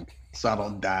resign so I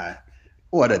don't die.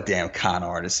 What a damn con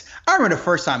artist. I remember the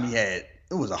first time it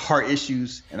was a heart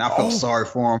issues, and I felt sorry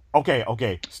for him.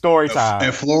 Okay. Story time.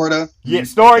 In Florida? Yeah,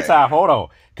 story time. Hold on.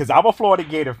 Because I'm a Florida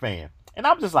Gator fan. And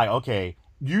I'm just like, okay,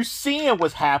 you seeing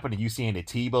what's happening. You seeing that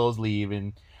Tebow's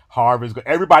leaving,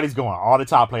 everybody's going. All the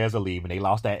top players are leaving. They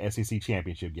lost that SEC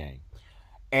championship game.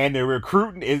 And the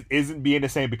recruiting isn't being the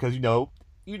same because,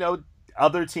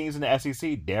 other teams in the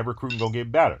SEC, their recruiting going to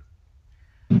get better.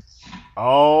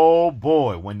 Oh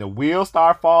boy, when the wheels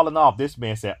start falling off, this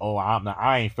man said,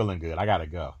 I ain't feeling good. I gotta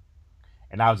go.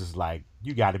 And I was just like,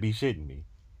 you gotta be shitting me.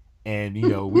 And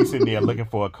we sitting there looking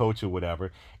for a coach or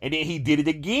whatever. And then he did it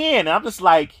again. And I'm just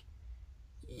like,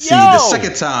 yo. See, the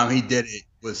second time he did it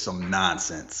was some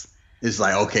nonsense. It's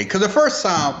like, okay, because the first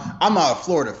time, I'm not a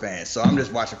Florida fan, so I'm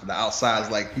just watching from the outside.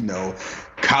 It's like,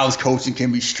 college coaching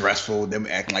can be stressful. Them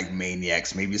acting like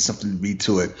maniacs. Maybe it's something to be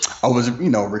to it. I was,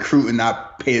 recruiting. I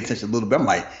paid attention a little bit. I'm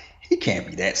like, he can't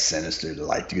be that sinister to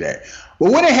like do that.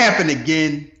 But when it happened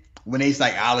again, when they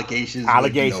like allegations,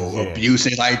 abuse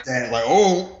and like that, like,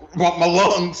 my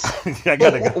lungs. I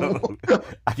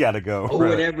gotta go. Or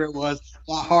whatever it was.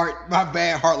 My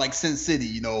bad heart, like Sin City,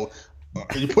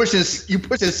 You pushing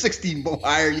 60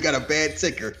 higher, you got a bad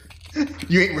ticker.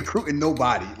 You ain't recruiting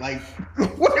nobody. Like,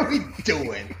 what are we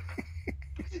doing?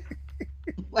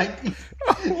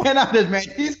 And I'm just, man,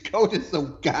 these coaches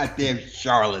some goddamn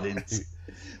charlatans.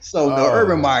 So no,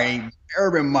 Urban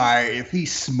Meyer, if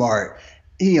he's smart,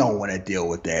 he don't want to deal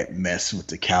with that mess with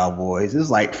the Cowboys. It's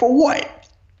like, for what?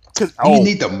 Because you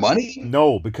need the money?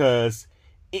 No, because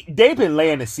they've been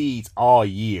laying the seeds all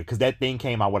year, because that thing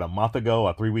came out, a month ago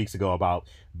or 3 weeks ago, about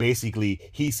basically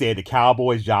he said the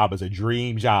Cowboys job is a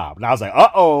dream job. And I was like,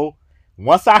 uh-oh.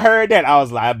 Once I heard that, I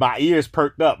was like, my ears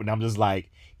perked up, and I'm just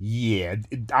like, yeah,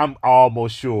 I'm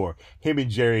almost sure him and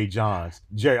Jerry Jones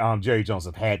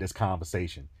have had this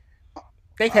conversation.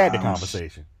 They've had the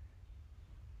conversation.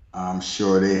 I'm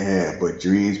sure they have, but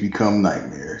dreams become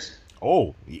nightmares.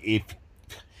 Oh,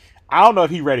 I don't know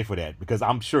if he's ready for that, because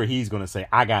I'm sure he's going to say,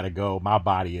 I got to go. My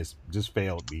body has just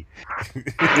failed me.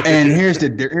 And here's the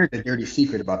dirty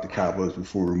secret about the Cowboys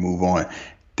before we move on.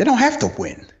 They don't have to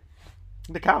win.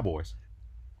 The Cowboys.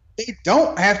 They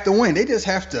don't have to win. They just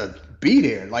have to be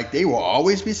there. Like they will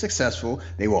always be successful.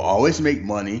 They will always make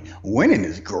money. Winning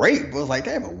is great, but like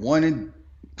they haven't won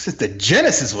since the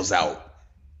Genesis was out.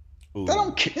 Ooh. I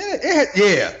don't care.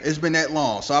 Yeah, it's been that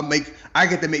long. So I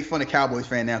get to make fun of Cowboys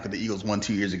fan now because the Eagles won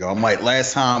 2 years ago. I'm like,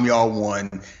 last time y'all won,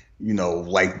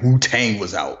 like Wu-Tang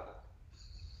was out.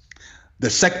 Their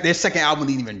second album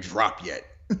didn't even drop yet.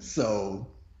 So,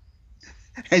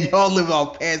 and y'all live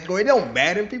off past glory. It don't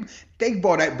matter. People, they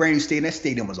bought that brand new stadium. That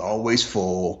stadium was always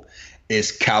full.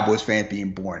 It's Cowboys fans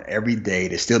being born every day.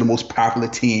 They're still the most popular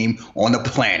team on the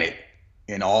planet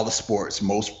in all the sports.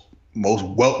 Most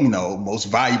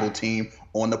valuable team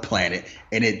on the planet,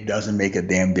 and it doesn't make a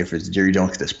damn difference. Jerry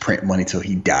Jones just print money till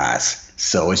he dies.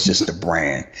 So it's just the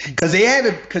brand. Because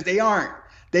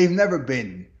they've never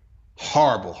been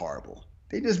horrible.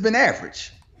 They just been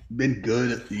average. Been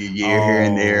good a year here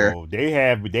and there. They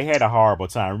had a horrible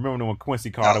time. Remember when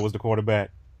Quincy Carter was the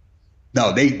quarterback?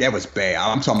 No, that was bad.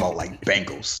 I'm talking about like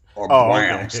Bengals or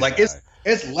Browns. Okay. Like it's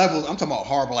levels. I'm talking about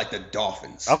horrible like the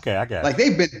Dolphins. Okay, I got it. Like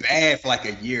they've been bad for like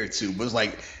a year or two. But it's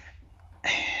like,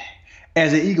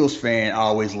 as an Eagles fan, I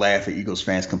always laugh at Eagles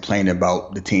fans complaining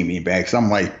about the team being bad. Because I'm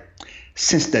like,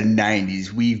 since the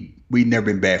 90s, we've never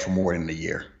been bad for more than a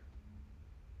year.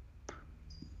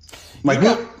 Like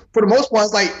for the most part,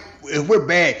 it's like if we're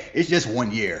bad, it's just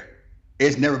 1 year.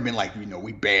 It's never been like,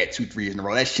 we bad 2-3 years in a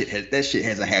row. That shit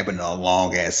hasn't happened in a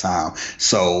long ass time.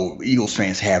 So Eagles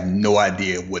fans have no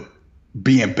idea what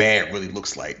being bad really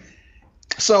looks like.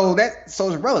 So it's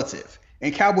relative.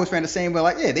 And Cowboys fans the same way,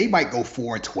 like, yeah, they might go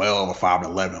 4-12 or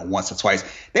 5-11 once or twice.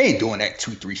 They ain't doing that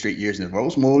 2-3 straight years in a row.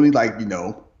 It's more like,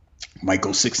 might go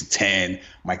 6-10,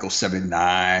 might go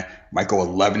 7-9, might go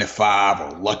 11-5,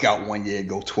 or luck out 1 year,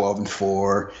 go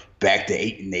 12-4, back to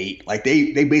 8-8. Like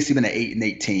they basically been an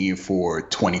 8-8 team for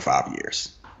 25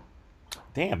 years.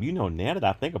 Damn, now that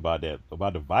I think about that,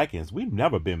 about the Vikings, we've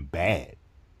never been bad.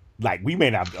 Like we may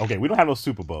not, we don't have no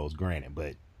Super Bowls, granted,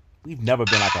 but we've never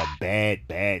been like a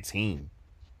bad team.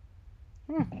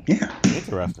 Yeah,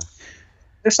 interesting.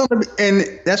 There's something,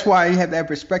 and that's why you have that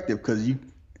perspective, because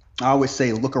I always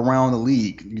say, look around the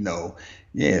league.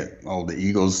 The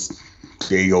Eagles,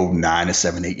 they go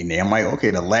 9-7, 8-8. I'm like, okay,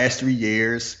 the last 3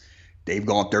 years they've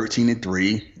gone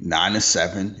 13-3,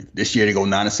 9-7. This year they go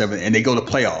 9-7, and they go to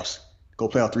playoffs. Go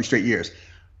playoff 3 straight years.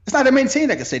 It's not that many teams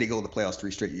that can say they go to the playoffs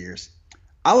 3 straight years.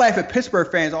 I laugh at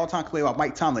Pittsburgh fans all the time complaining about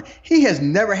Mike Tomlin. He has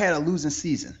never had a losing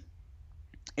season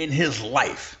in his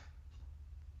life.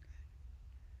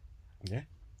 Yeah.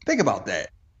 Think about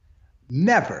that.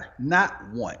 Never, not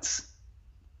once.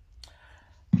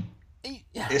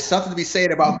 It's something to be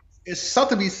said about. It's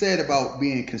something to be said about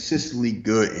being consistently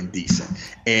good and decent.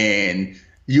 And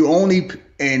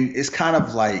it's kind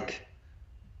of like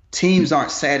teams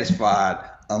aren't satisfied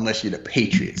unless you're the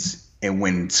Patriots and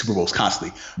win Super Bowls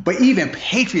constantly. But even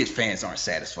Patriots fans aren't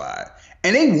satisfied.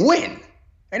 And they win.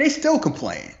 And they still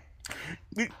complain.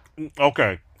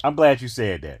 Okay. I'm glad you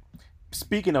said that.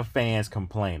 Speaking of fans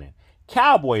complaining,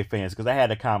 Cowboy fans, because I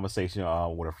had a conversation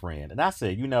with a friend, and I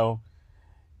said, y'all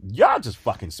just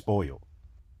fucking spoiled.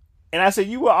 And I said,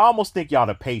 you will almost think y'all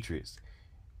the Patriots,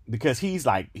 because he's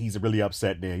really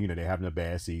upset there. They're having a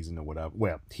bad season or whatever.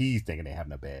 Well, he's thinking they're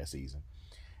having a bad season.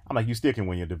 I'm like, you still can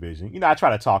win your division. I try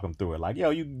to talk him through it. Like,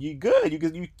 you good.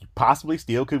 You possibly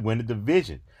still could win the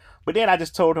division. But then I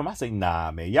just told him, I said,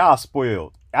 nah, man, y'all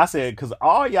spoiled. I said, because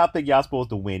all y'all think y'all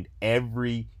supposed to win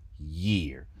every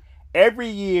year. Every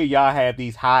year y'all have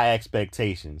these high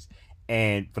expectations.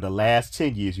 And for the last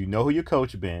 10 years, who your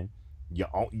coach been. Your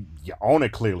owner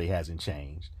clearly hasn't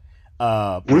changed.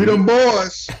 We them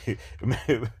boys.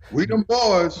 We them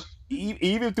boys.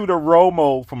 Even through the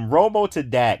Romo, from Romo to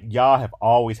Dak, y'all have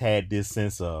always had this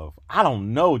sense of, I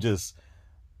don't know, just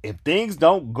if things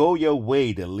don't go your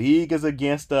way, the league is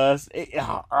against us. And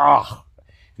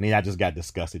then I just got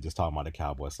disgusted just talking about the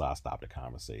Cowboys, so I stopped the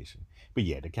conversation. But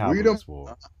yeah, the Cowboys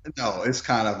will. No, it's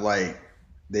kind of like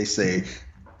they say,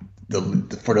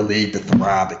 for the league to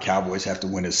thrive, the Cowboys have to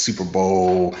win a Super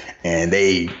Bowl, and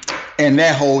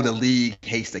that whole the league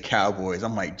hates the Cowboys.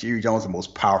 I'm like, Jerry Jones is the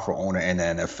most powerful owner in the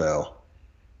NFL.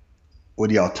 What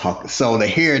do y'all talk? So to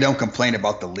hear them complain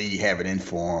about the league having in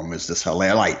for them is just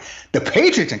hilarious. Like the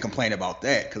Patriots can complain about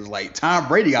that because like Tom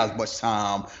Brady got as much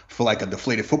time for like a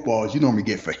deflated football as you normally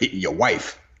get for hitting your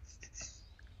wife.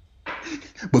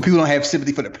 But people don't have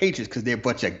sympathy for the Patriots because they're a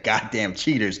bunch of goddamn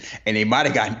cheaters, and they might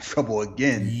have gotten in trouble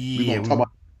again. Yeah,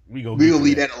 we'll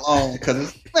leave that alone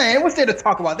because what's there to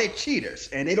talk about? They're cheaters,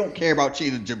 and they don't care about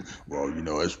cheaters.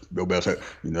 Well, as Bill Bell said,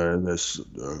 that's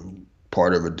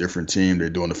part of a different team. They're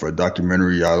doing it for a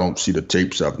documentary. I don't see the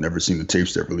tapes. I've never seen the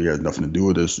tapes that really has nothing to do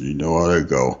with this. You know how they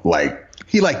go. Like,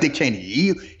 he like Dick Cheney.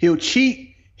 He'll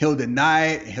cheat, he'll deny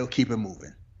it, and he'll keep it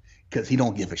moving because he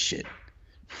don't give a shit.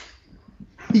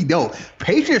 He don't.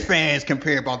 Patriot fans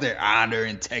compare about their honor,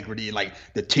 integrity, like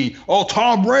the team. Oh,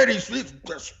 Tom Brady's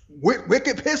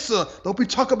wicked pisser. Don't be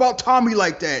talking about Tommy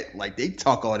like that. Like, they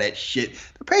talk all that shit.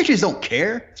 The Patriots don't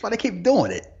care. That's why they keep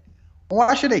doing it.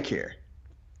 Why should they care?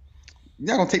 You're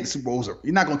not gonna take the Super Bowls.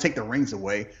 You're not gonna take the rings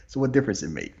away. So what difference it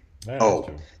make?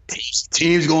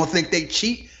 Teams gonna think they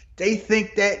cheat. They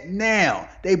think that now.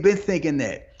 They've been thinking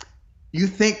that. You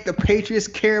think the Patriots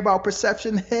care about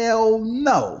perception? Hell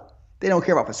no. They don't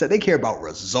care about perception. They care about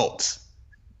results.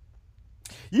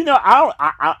 You know,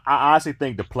 I honestly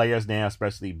think the players now,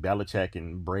 especially Belichick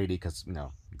and Brady, because you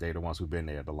know they're the ones who've been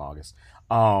there the longest.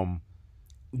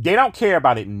 They don't care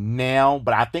about it now,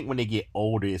 but I think when they get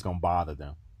older, it's gonna bother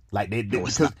them. Like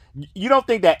because you don't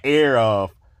think that air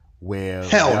of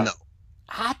hell no.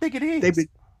 I think it is.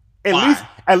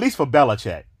 At least for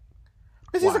Belichick,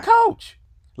 because he's a coach.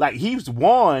 Like, he's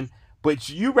won. But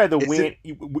you rather win.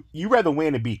 You rather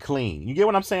win and be clean. You get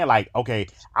what I'm saying? Like, okay,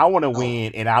 I want to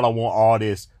win, and I don't want all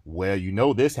this. Well, you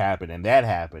know, this happened and that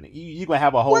happened. You're gonna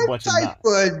have a whole bunch of.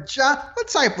 What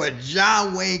type of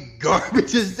John Wayne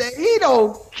garbage is that? He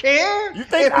don't care. You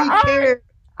think if he cared?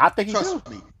 I think he trust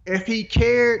me. If he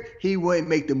cared, he wouldn't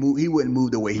make the move. He wouldn't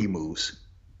move the way he moves.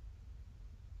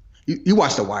 You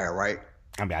watch The Wire, right?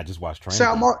 I mean, I just watched Train. So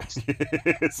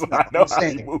I know how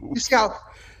he moves. You see how?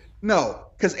 No,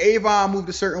 because Avon moved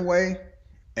a certain way,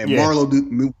 and Marlo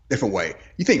moved a different way.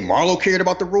 You think Marlo cared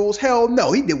about the rules? Hell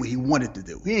no. He did what he wanted to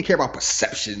do. He didn't care about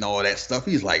perception and all that stuff.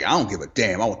 He's like, I don't give a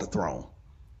damn. I want the throne.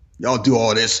 Y'all do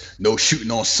all this, no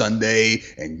shooting on Sunday,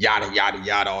 and yada, yada,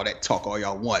 yada, all that talk all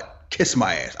y'all want. Kiss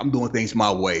my ass. I'm doing things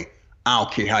my way. I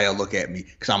don't care how y'all look at me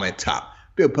because I'm at top.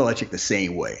 Bill Belichick the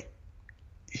same way.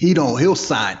 He'll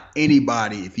sign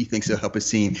anybody if he thinks it'll help his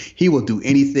team. He will do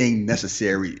anything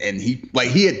necessary, and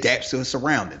he adapts to his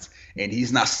surroundings, and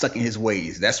he's not stuck in his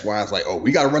ways. That's why I was like, oh,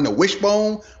 we got to run the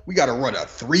wishbone. We got to run a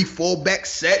 3 fullback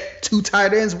set, 2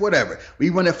 tight ends, whatever. We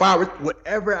run a 5,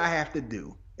 whatever I have to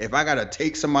do. If I got to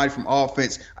take somebody from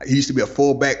offense, he used to be a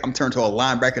fullback. I'm turned to a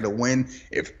linebacker to win.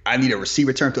 If I need a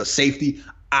receiver turned to a safety,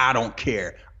 I don't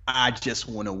care. I just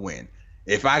want to win.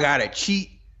 If I got to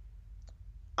cheat,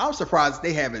 I'm surprised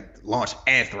they haven't launched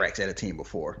anthrax at a team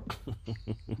before.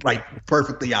 Like,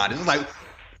 perfectly honest. It's like,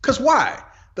 because why?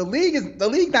 The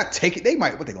league not taking,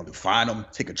 what they going to do? Fine them,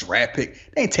 take a draft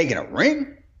pick. They ain't taking a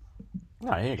ring.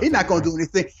 No, he's not going to do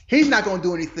anything. He's not going to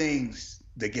do anything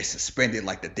that gets suspended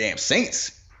like the damn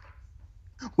Saints.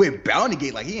 With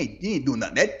Bountygate, like, he ain't doing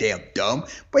nothing that damn dumb,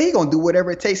 but he going to do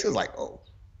whatever it takes. It's like, oh,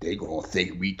 they going to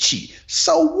think we cheat.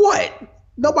 So what?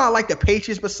 Nobody like the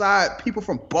Patriots beside people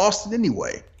from Boston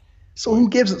anyway. So who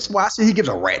gives it? Why should he gives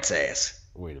a rat's ass?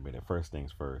 Wait a minute. First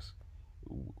things first.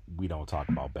 We don't talk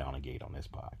about Bountygate on this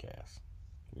podcast.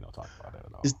 We don't talk about that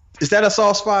at all. Is that a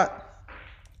soft spot?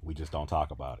 We just don't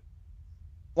talk about it.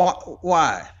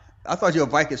 Why? I thought you were a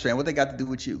Vikings fan. What they got to do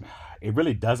with you? It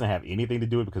really doesn't have anything to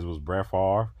do with it because it was Brett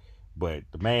Favre. But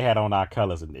the man had on our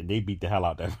colors, and they beat the hell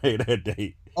out that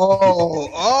day.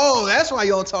 Oh, that's why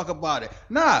you don't talk about it.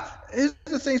 Nah, it's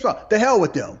the same spot. The hell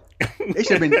with them. They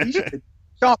should have been.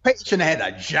 Sean Payton shouldn't have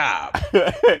had a job.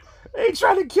 They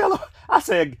trying to kill him. I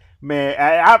said, man,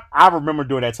 I remember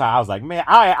during that time, I was like, man,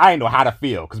 I didn't know how to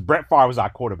feel because Brett Favre was our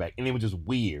quarterback, and it was just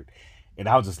weird. And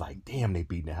I was just like, damn, they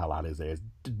beating the hell out of his ass.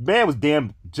 The man was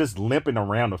just limping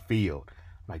around the field.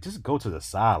 I'm like, just go to the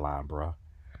sideline, bro.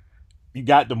 You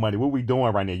got the money. What we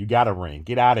doing right now? You got a ring.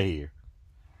 Get out of here.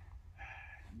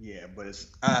 Yeah, but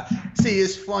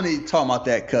it's funny talking about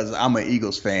that because I'm an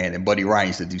Eagles fan and Buddy Ryan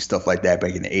used to do stuff like that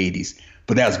back in the 80s.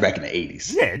 But that was back in the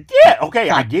 80s. Yeah. Okay,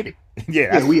 I get it.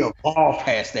 Yeah, we evolved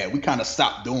past that. We kind of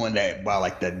stopped doing that by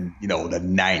like the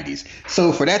 90s.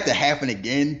 So for that to happen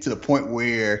again to the point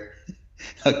where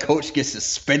a coach gets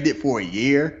suspended for a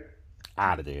year,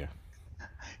 out of there.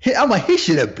 I'm like, he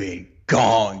should have been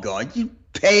gone. You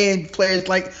paying players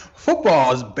like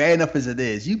football is bad enough as it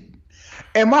is.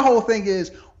 And my whole thing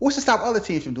is, what's to stop other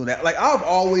teams from doing that? Like, I've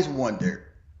always wondered,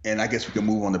 and I guess we can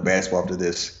move on to basketball after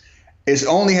this. It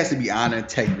only has to be honor and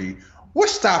integrity.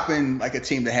 What's stopping like a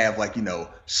team to have like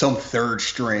some third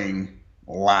string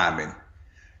lineman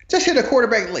just hit a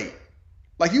quarterback late?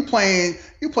 Like you playing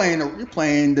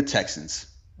the Texans,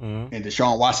 and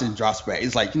Deshaun Watson drops back.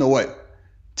 It's like, you know what?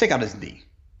 Take out his knee.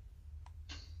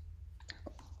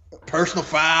 Personal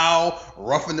foul,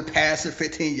 roughing the passer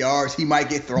 15 yards. He might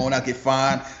get thrown out, get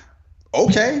fined.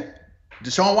 Okay.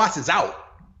 Deshaun Watson's out.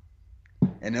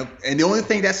 And the only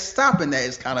thing that's stopping that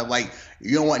is kind of like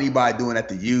you don't want anybody doing that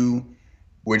to you.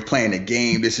 We're playing a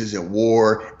game. This isn't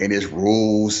war, and there's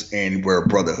rules, and we're a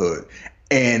brotherhood.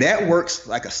 And that works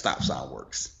like a stop sign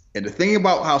works. And the thing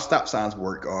about how stop signs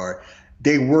work are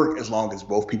they work as long as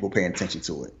both people paying attention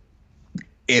to it.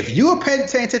 If you are paying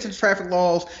attention to traffic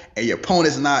laws and your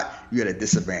opponent's not, you're at a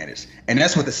disadvantage. And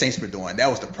that's what the Saints were doing. That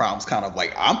was the problem. It's kind of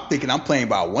like I'm thinking I'm playing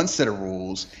by one set of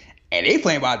rules, and they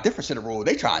playing by a different set of rules.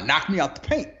 They try to knock me out the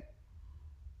paint.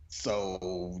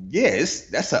 So yeah,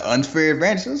 that's an unfair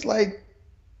advantage. It's like,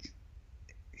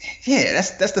 yeah,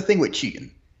 that's the thing with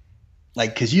cheating.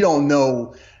 Like, cause you don't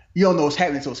know what's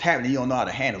happening until it's happening. You don't know how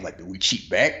to handle. Like, do we cheat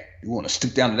back? You want to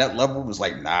stoop down to that level? It was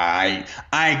like, nah, I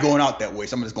ain't going out that way.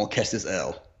 So I'm just gonna catch this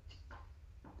L.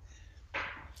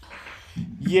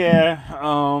 Yeah,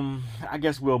 I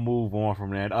guess we'll move on from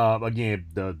that. Again,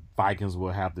 the Vikings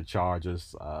will have the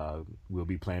Chargers. We'll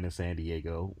be playing in San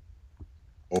Diego.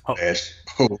 Oh, ass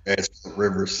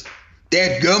Rivers.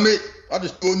 Dadgummit. I'll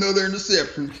just throw another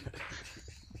interception.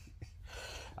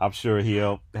 I'm sure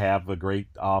he'll have a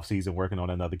great offseason working on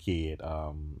another kid.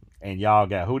 And y'all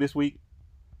got who this week?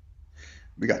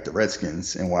 We got the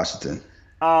Redskins in Washington.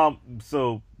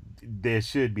 So there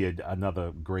should be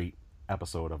another great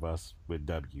episode of us with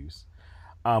W's.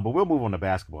 But we'll move on to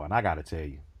basketball, and I got to tell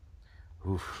you,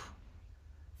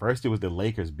 first it was the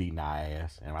Lakers beating our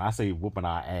ass, and when I say whooping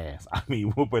our ass, I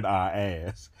mean whooping our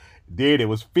ass. Then it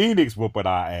was Phoenix whooping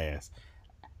our ass.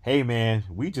 Hey man,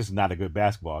 we just not a good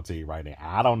basketball team right now.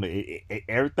 I don't know.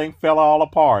 Everything fell all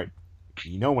apart.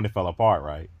 You know when it fell apart,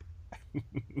 right?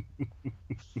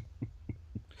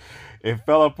 It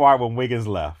fell apart when Wiggins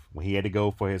left. When he had to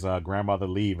go for his grandmother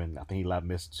leaving. I think he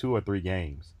missed 2 or 3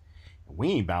 games. We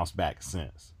ain't bounced back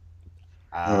since.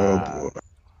 Oh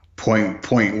boy.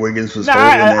 Point Wiggins was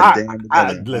holding that damn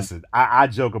together. Listen, I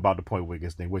joke about the Point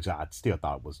Wiggins thing, which I still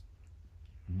thought was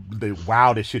the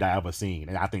wildest shit I ever seen.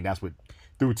 And I think that's what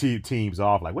threw teams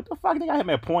off. Like, what the fuck did I have him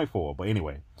at point for? But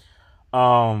anyway,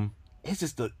 it's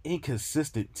just an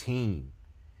inconsistent team.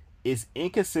 It's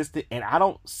inconsistent, and I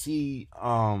don't see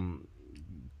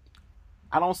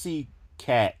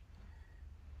Cat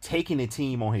taking the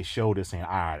team on his shoulders saying, all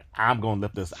right, I'm going to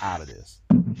lift us out of this.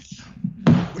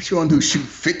 What you going to do, shoot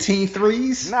 15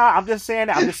 threes? Nah, I'm just saying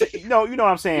that. I'm just saying, you know what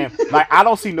I'm saying? Like, I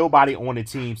don't see nobody on the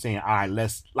team saying, all right,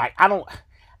 let's, like, I don't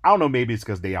know, maybe it's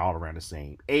because they all around the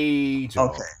same age.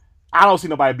 Okay. I don't see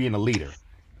nobody being a leader.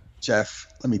 Jeff,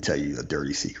 let me tell you a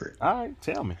dirty secret. All right,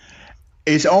 tell me.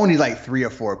 It's only like 3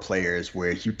 or 4 players where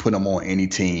if you put them on any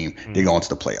team, they go into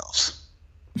the playoffs.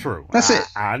 True. That's it.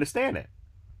 I understand that.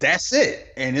 That's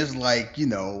it. And it's like,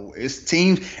 it's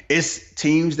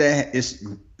teams that it's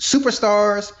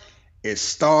superstars, it's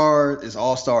stars, it's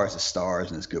all-stars, it's stars,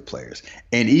 and it's good players.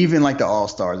 And even like the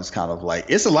all-stars, it's kind of like,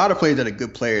 it's a lot of players that are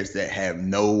good players that have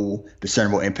no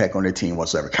discernible impact on their team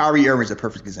whatsoever. Kyrie Irving's a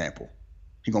perfect example.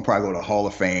 He's going to probably go to the Hall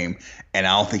of Fame, and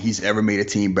I don't think he's ever made a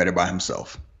team better by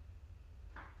himself.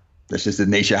 That's just the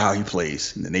nature of how he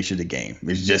plays, and the nature of the game.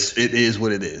 It is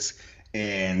what it is.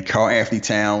 And Karl Anthony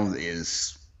Towns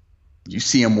is, you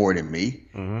see him more than me.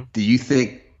 Mm-hmm. Do you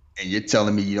think, and you're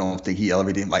telling me you don't think he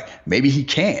elevated him, like maybe he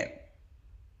can?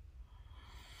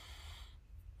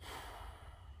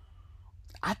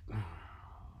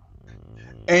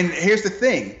 And here's the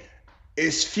thing.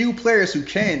 It's few players who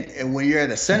can, and when you're at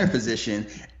a center position,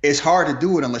 it's hard to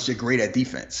do it unless you're great at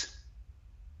defense.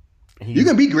 You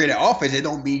can be great at offense. It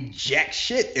don't mean jack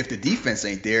shit if the defense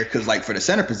ain't there. Because, like, for the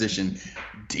center position,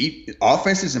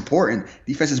 offense is important.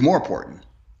 Defense is more important.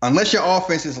 Unless your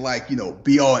offense is like,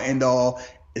 be all and end all,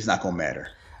 it's not gonna matter.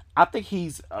 I think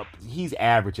he's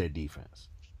average at defense.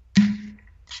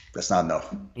 That's not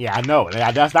enough. Yeah, I know.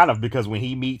 That's not enough because when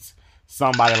he meets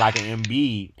somebody like an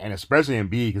Embiid, and especially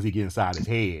Embiid because he gets inside his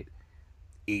head,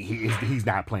 he's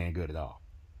not playing good at all.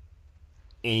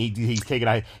 And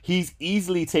he's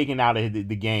easily taken out of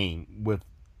the game with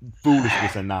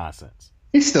foolishness and nonsense.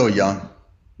 He's still young.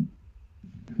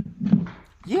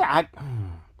 Yeah,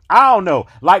 I don't know.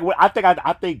 Like, I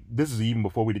think this is even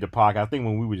before we did the podcast. I think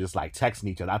when we were just like texting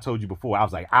each other, I told you before, I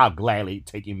was like, I'll gladly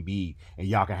take Embiid and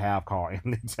y'all can have Karl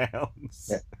Anthony Towns.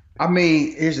 Yeah. I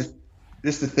mean, this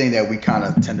is the thing that we kind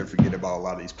of tend to forget about a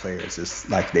lot of these players. It's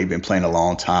like they've been playing a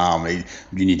long time.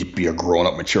 You need to be a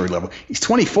grown-up maturity level. He's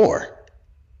 24.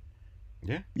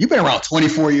 Yeah, you've been around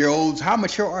 24-year-olds. How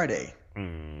mature are they?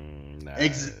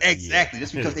 Exactly. Yeah.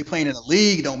 Just because they playing in the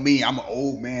league don't mean I'm an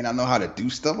old man. I know how to do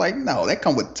stuff. Like, no, that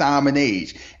come with time and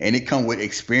age, and it come with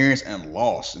experience and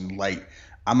loss. And like,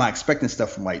 I'm not expecting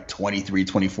stuff from like 23,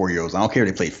 24-year-olds. I don't care if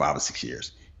they played 5 or 6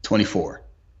 years. 24.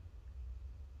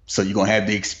 So you're gonna have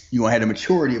the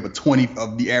maturity of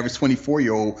the average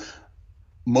 24-year-old.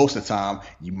 Most of the time,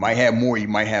 you might have more, you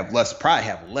might have less. Probably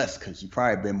have less because you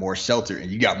probably been more sheltered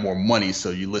and you got more money,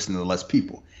 so you listen to less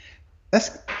people.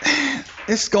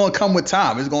 It's gonna come with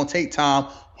time. It's gonna take time.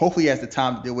 Hopefully, he has the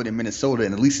time to deal with it in Minnesota,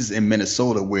 and at least it's in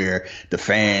Minnesota where the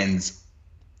fans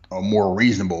are more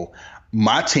reasonable.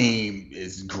 My team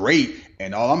is great,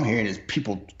 and all I'm hearing is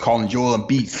people calling Joel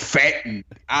Embiid fat and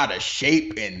out of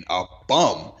shape and a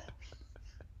bum.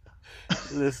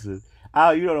 Listen,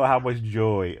 you don't know how much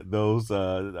joy those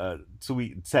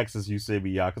tweet texts you send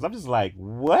me, y'all, because I'm just like,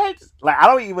 what? Like, I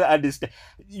don't even understand.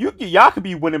 Y'all could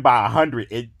be winning by 100,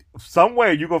 and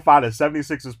somewhere you're gonna find a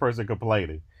 76ers person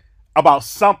complaining about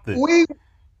something.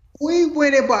 We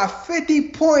winning by 50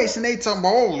 points, and they talking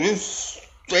about,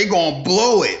 they gonna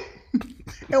blow it.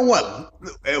 And what?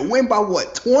 Win by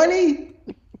what? 20?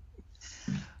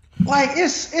 Like,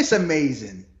 it's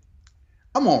amazing.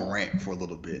 I'm on rant for a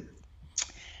little bit.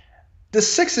 The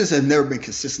Sixers have never been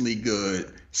consistently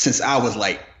good since I was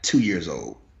like 2 years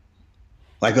old.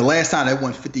 Like, the last time they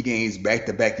won 50 games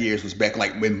back-to-back years was back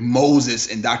like when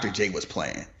Moses and Dr. J was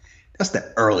playing. That's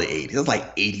the early 80s. It was like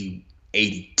 80,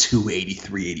 82,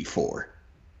 83, 84.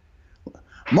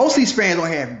 Most of these fans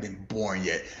haven't been born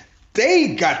yet.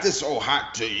 They got this old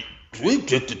hot take. Like,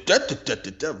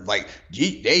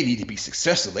 they need to be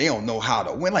successful. They don't know how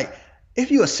to win. Like, if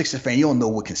you're a Sixers fan, you don't know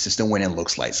what consistent winning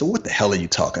looks like. So what the hell are you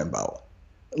talking about?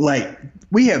 Like,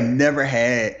 we have never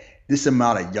had this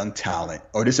amount of young talent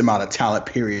or this amount of talent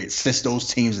period since those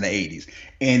teams in the 80s.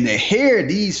 And to hear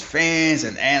these fans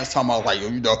and analysts talking about, like,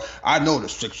 I know the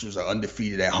Sixers are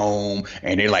undefeated at home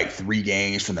and they're like 3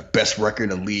 games from the best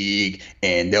record in the league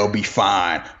and they'll be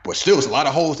fine. But still, there's a lot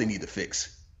of holes they need to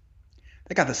fix.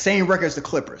 They got the same record as the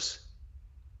Clippers.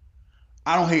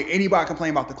 I don't hear anybody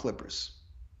complain about the Clippers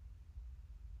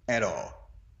at all.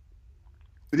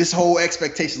 This whole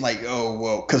expectation, like, oh,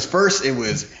 well, because first it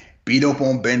was beat up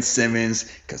on Ben Simmons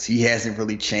because he hasn't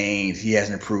really changed. He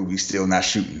hasn't improved. He's still not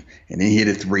shooting. And then he hit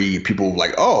a 3, and people were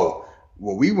like, oh,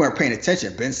 well, we weren't paying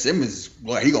attention. Ben Simmons,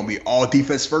 well, he's going to be all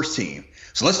defense first team.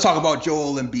 So let's talk about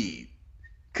Joel Embiid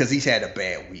because he's had a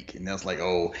bad week. And that's like,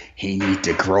 oh, he needs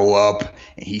to grow up,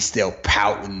 and he's still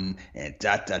pouting and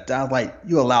dot. Like,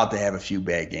 you allowed to have a few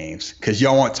bad games because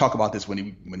y'all want to talk about this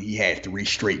when he had 3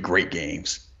 straight great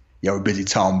games. Y'all were busy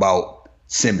talking about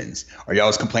Simmons, or y'all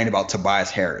was complaining about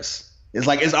Tobias Harris. It's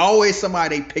like, it's always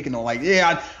somebody they picking on. Like,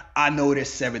 yeah, I know they're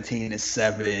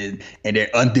 17-7 and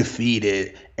they're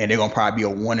undefeated and they're gonna probably be a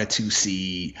 1 or 2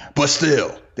 seed, but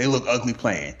still, they look ugly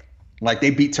playing. Like,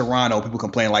 they beat Toronto. People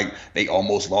complain like they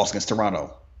almost lost against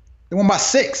Toronto. They won by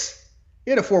 6.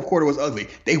 Yeah, the fourth quarter was ugly.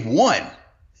 They won.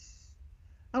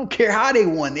 I don't care how they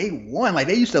won. They won. Like,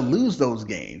 they used to lose those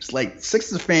games. Like,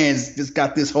 Sixers fans just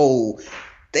got this whole.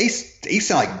 They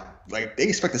sound like they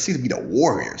expect the season to be the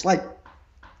Warriors. Like,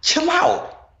 chill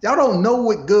out. Y'all don't know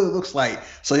what good looks like.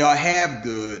 So y'all have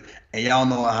good and y'all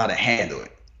know how to handle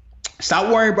it.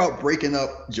 Stop worrying about breaking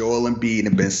up Joel Embiid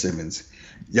and Ben Simmons.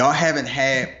 Y'all haven't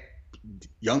had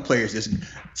young players.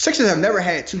 Sixers have never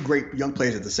had 2 great young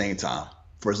players at the same time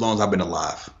for as long as I've been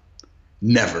alive.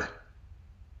 Never.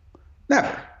 And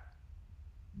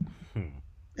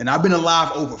I've been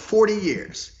alive over 40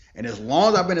 years. And as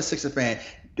long as I've been a Sixers fan,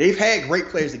 they've had great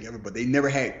players together, but they never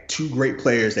had 2 great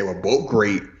players. They were both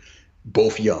great,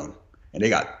 both young. And they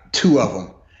got 2 of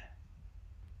them.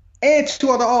 And 2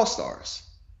 other All-Stars.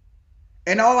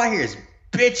 And all I hear is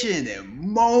bitching and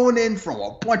moaning from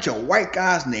a bunch of white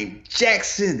guys named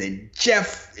Jackson and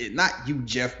Jeff. Not you,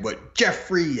 Jeff, but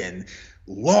Jeffrey and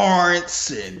Lawrence.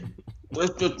 And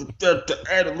the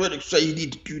analytics say you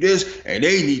need to do this, and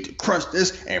they need to crunch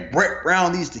this, and Brett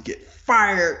Brown needs to get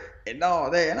fired and all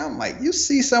that. And I'm like, you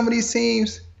see some of these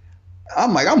teams,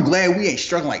 I'm glad we ain't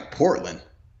struggling like Portland.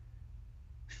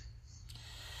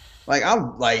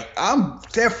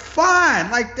 They're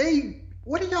fine. Like,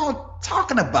 what are y'all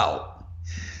talking about?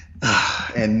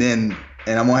 And I'm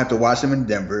gonna have to watch them in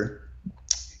Denver.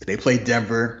 If they play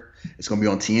Denver, it's gonna be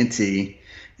on TNT.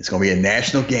 It's gonna be a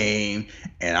national game,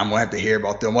 and I'm gonna have to hear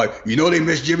about them. Like, they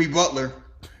miss Jimmy Butler.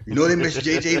 They miss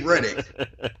JJ Redick.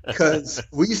 Because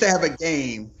we used to have a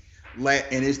game,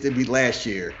 and it's to be last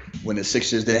year when the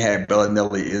Sixers didn't have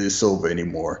Bellinelli Ilyasova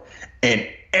anymore. And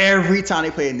every time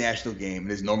they play a national game,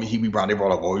 and it's normally Hebe Brown, they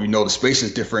brought up, the space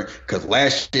is different because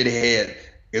last year they had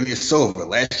Ilyasova.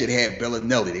 Last year they had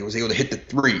Bellinelli. They was able to hit the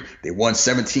 3. They won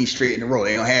 17 straight in a row.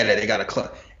 They don't have that. They got a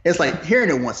club. It's like, hearing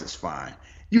it once is fine.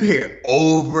 You hear it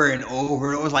over and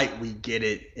over. It was like, we get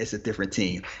it. It's a different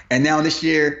team. And now this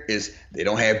year is they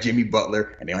don't have Jimmy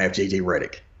Butler and they don't have JJ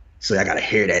Redick. So I gotta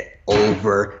hear that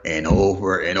over and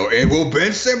over and over. And well,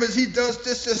 Ben Simmons, he does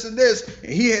this, and this,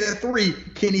 and he hit a 3.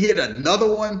 Can he hit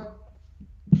another one?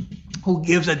 Who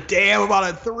gives a damn about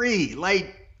a 3?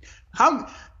 Like,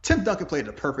 Tim Duncan played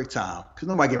at the perfect time because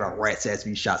nobody gave a rat's ass if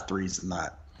he shot 3s or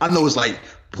not. I know it's like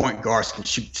point guards can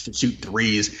shoot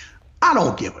 3s. I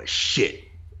don't give a shit.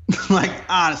 Like,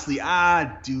 honestly,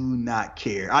 I do not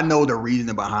care. I know the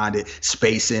reasoning behind it,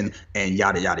 spacing and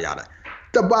yada, yada, yada.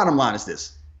 The bottom line is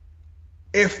this.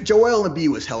 If Joel Embiid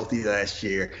was healthy last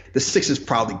year, the Sixers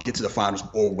probably get to the finals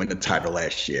or win the title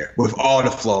last year with all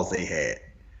the flaws they had.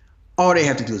 All they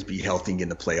have to do is be healthy and get in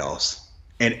the playoffs.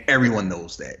 And everyone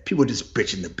knows that. People just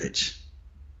bitching the bitch.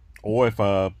 Or if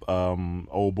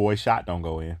old boy shot don't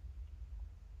go in.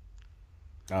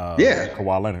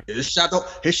 Kawhi Leonard. His shot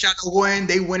don't go in.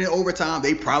 They win in overtime.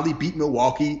 They probably beat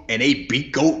Milwaukee and they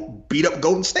beat up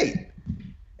Golden State.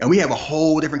 And we have a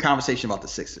whole different conversation about the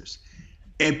Sixers.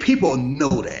 And people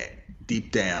know that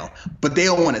deep down. But they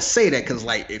don't want to say that because,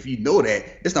 like, if you know that,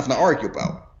 it's nothing to argue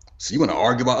about. So you want to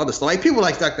argue about other stuff. Like, people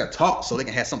like that talk so they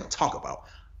can have something to talk about.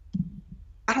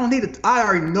 I don't need it. I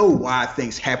already know why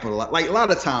things happen a lot. Like, a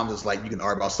lot of times it's like you can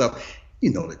argue about stuff.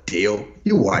 You know the deal.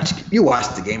 You watch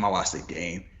the game. I watch the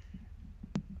game.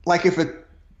 Like,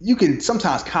 you can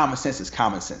sometimes common sense is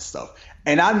common sense stuff.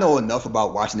 And I know enough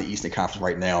about watching the Eastern Conference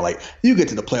right now. Like, you get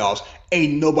to the playoffs,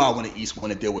 ain't nobody in the East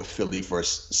want to deal with Philly for a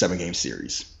 7-game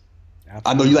series.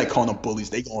 Absolutely. I know you like calling them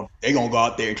bullies. They gonna go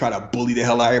out there and try to bully the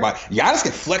hell out of everybody. Giannis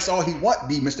can flex all he want,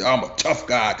 be Mr. I'm a tough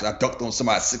guy because I dunked on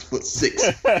somebody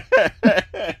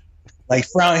 6'6". Like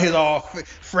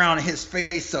frowning his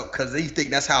face up because they think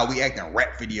that's how we act in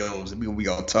rap videos and we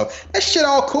all tough. That shit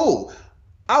all cool.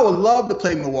 I would love to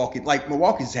play Milwaukee. Like,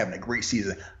 Milwaukee's having a great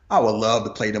season. I would love to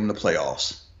play them in the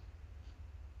playoffs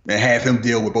and have him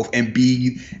deal with both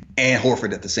Embiid and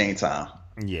Horford at the same time.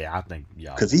 Yeah, I think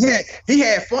because he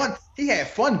had fun. He had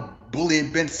fun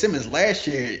bullying Ben Simmons last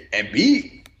year, and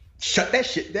Embiid shut that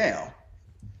shit down.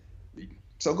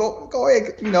 So go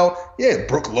ahead,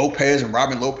 Brooke Lopez and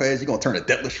Robin Lopez. You're gonna turn a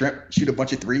Detlef Shrimp, shoot a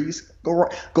bunch of 3s.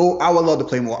 Go. I would love to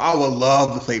play more. I would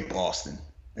love to play Boston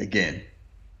again.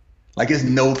 Like, there's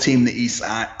no team in the East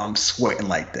I'm sweating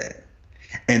like that.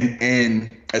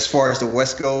 And as far as the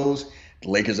West goes, the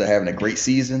Lakers are having a great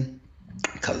season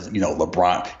because, having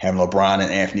LeBron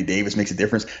and Anthony Davis makes a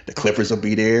difference. The Clippers will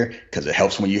be there because it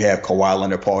helps when you have Kawhi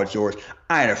Leonard, Paul George.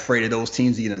 I ain't afraid of those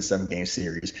teams either in a 7-game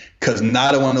series because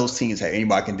neither one of those teams have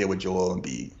anybody can deal with Joel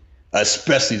Embiid,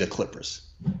 especially the Clippers.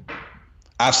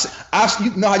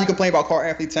 You know how you complain about Karl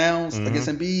Anthony Towns against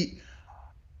Embiid?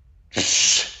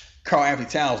 Karl Anthony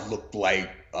Towns looked like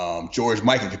George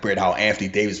Michael compared to how Anthony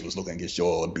Davis was looking against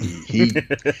Joel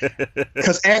Embiid.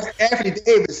 Because Anthony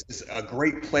Davis is a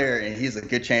great player and he's a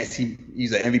good chance.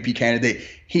 He's an MVP candidate.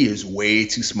 He is way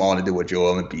too small to do with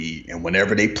Joel Embiid. And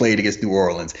whenever they played against New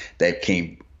Orleans, that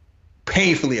became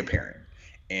painfully apparent.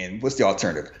 And what's the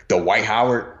alternative? Dwight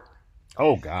Howard.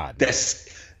 Oh God, that's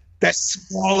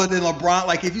smaller than LeBron.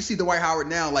 Like, if you see Dwight Howard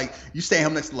now, like, you stand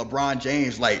him next to LeBron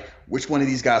James, like, which one of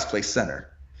these guys plays center?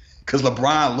 Because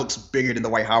LeBron looks bigger than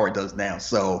Dwight Howard does now.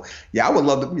 So, yeah, I would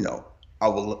love to,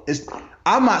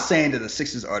 I'm not saying that the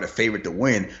Sixers are the favorite to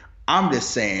win. I'm just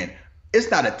saying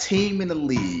it's not a team in the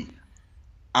league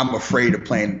I'm afraid of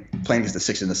playing against the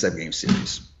Sixers in the 7-game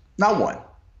series. Not one.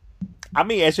 I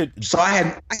mean, so I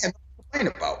had nothing to complain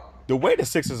about. The way the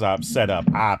Sixers are set up,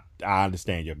 I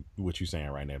understand what you're saying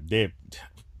right now.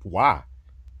 Why?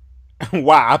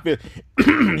 Why? I feel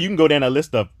you can go down a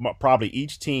list of probably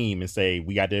each team and say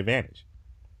we got the advantage.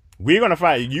 You're gonna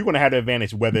have the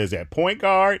advantage whether it's at point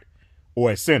guard or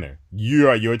at center.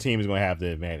 Your team is gonna have the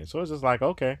advantage. So it's just like,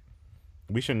 okay,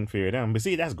 we shouldn't fear them. But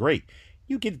see, that's great.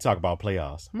 You get to talk about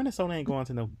playoffs. Minnesota ain't going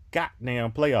to no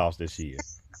goddamn playoffs this year.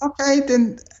 Okay,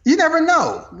 then you never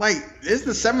know. Like, it's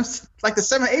the 7th, like the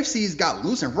 7th, 8th seeds got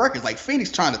losing records. Like,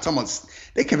 Phoenix trying to tell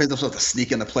us they convinced themselves to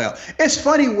sneak in the playoff. It's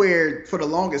funny where for the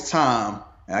longest time,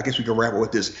 and I guess we can wrap it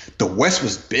with this, the West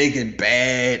was big and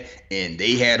bad, and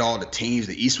they had all the teams.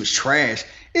 The East was trash.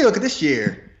 Hey, look at this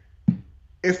year.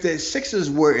 If the Sixers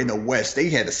were in the West,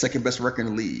 they had the second best record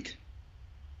in the league.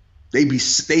 They'd be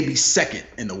second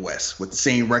in the West with the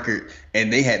same record,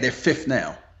 and they're 5th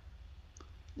now.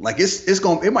 Like,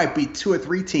 it might be 2 or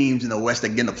 3 teams in the West that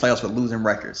get in the playoffs with losing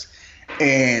records.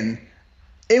 And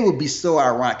it would be so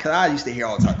ironic because I used to hear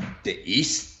all the time, the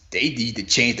East, they need to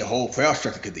change the whole playoff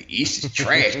structure because the East is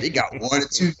trash. They got 1 or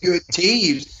 2 good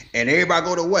teams and everybody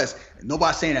go to the West. And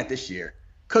nobody's saying that this year.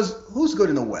 Because who's good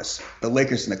in the West? The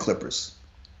Lakers and the Clippers.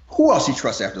 Who else you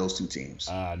trust after those 2 teams?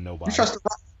 Nobody. You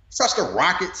trust the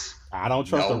Rockets? I don't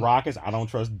trust the Rockets. I don't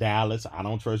trust Dallas. I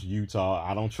don't trust Utah.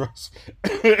 I don't trust.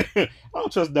 I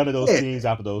don't trust none of those teams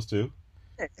after those two.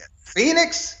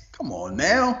 Phoenix, come on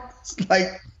now. It's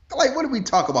like what do we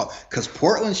talk about? Because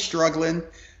Portland's struggling.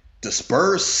 The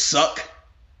Spurs suck.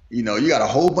 You got a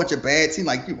whole bunch of bad teams.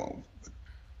 Like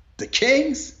the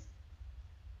Kings.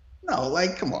 No,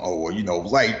 like come on. Oh,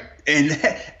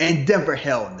 and Denver,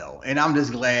 hell no. And I'm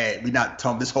just glad we're not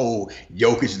talking this whole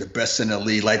Jokic is the best center in the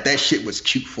league. Like that shit was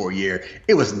cute for a year.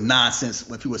 It was nonsense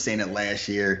when people were saying it last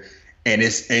year. And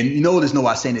there's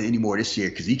nobody saying it anymore this year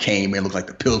because he came and looked like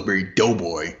the Pillsbury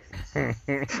Doughboy. And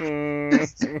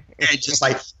just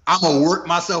like, I'm gonna work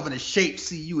myself into shape,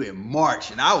 see you in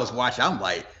March. And I was watching, I'm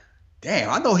like, damn,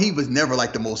 I know he was never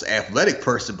like the most athletic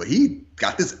person, but he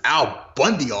got this Al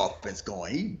Bundy offense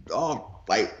going.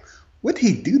 What did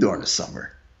he do during the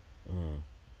summer?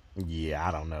 Yeah,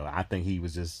 I don't know. I think he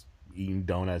was just eating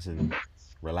donuts and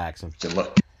relaxing.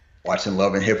 Watching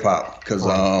Love and Hip Hop. Because,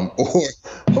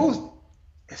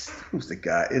 who's the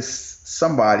guy? It's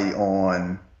somebody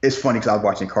on, it's funny because I was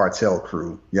watching Cartel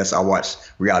Crew. Yes, I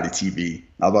watched reality TV.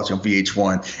 I was watching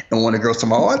VH1. And one of the girls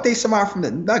told me, I think somebody from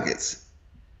the Nuggets.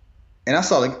 And I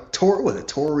saw like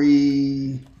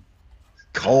Tory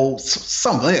Cole,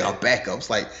 something like a backup. It's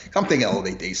like, I'm thinking,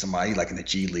 they date somebody like in the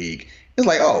G League. It's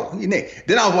like,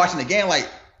 then I was watching the game like,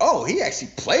 he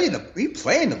actually playing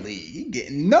the league. He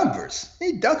getting numbers.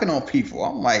 He dunking on people.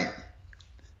 I'm like,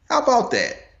 how about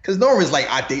that? Because normally it's like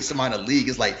I date somebody in the league.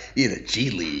 It's like the G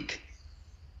League.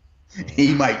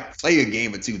 He might play a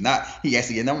game or two. Not he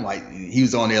actually. And I'm like, he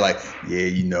was on there like,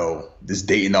 this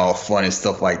dating all fun and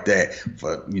stuff like that.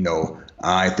 But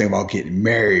I ain't think about getting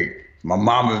married. My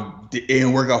mama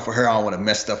didn't work out for her. I don't want to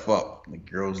mess stuff up. And the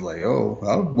girl's like, I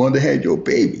wanted to have your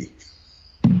baby.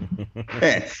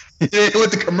 Man,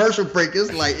 with the commercial break,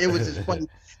 it's like it was just funny.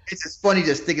 It's just funny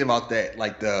just thinking about that,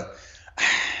 like because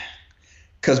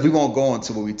we won't go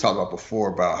into what we talked about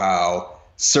before about how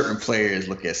certain players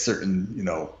look at certain,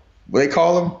 what they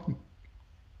call them,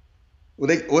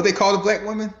 what they call the black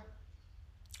women.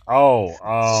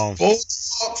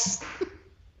 Bulldogs.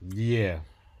 Yeah.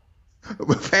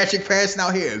 With Patrick passing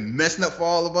out here and messing up for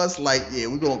all of us, like,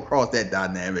 we're gonna cross that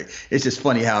dynamic. It's just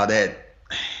funny how this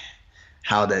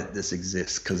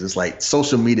exists, because it's like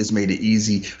social media's made it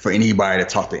easy for anybody to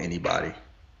talk to anybody.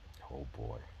 Oh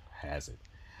boy, has it.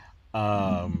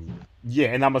 Yeah,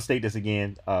 and I'm gonna state this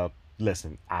again.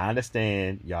 Listen, I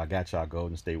understand y'all got y'all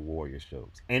Golden State Warriors shows,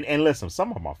 and listen,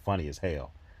 some of them are funny as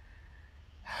hell.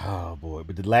 Oh boy,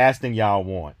 but the last thing y'all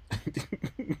want,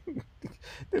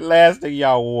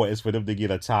 is for them to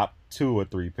get a top 2 or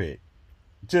 3 pick.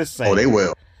 Just saying. Oh, they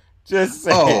will. Just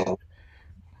saying.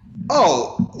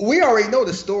 We already know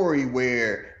the story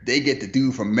where they get the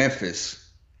dude from Memphis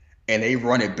and they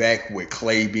run it back with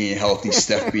Clay being healthy,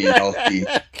 Steph being healthy.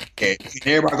 And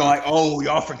everybody going like,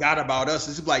 y'all forgot about us.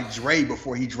 This is like Dre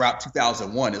before he dropped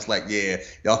 2001. It's like,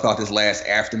 y'all thought this last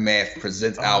Aftermath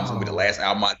Presents album was going to be the last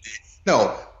album I did.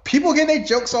 No, people getting their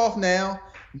jokes off now,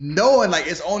 knowing like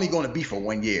it's only going to be for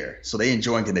 1 year. So they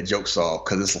enjoying getting the jokes off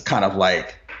because it's kind of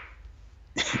like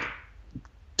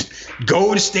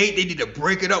Golden State, they need to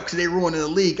break it up because they ruining the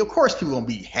league. Of course people going to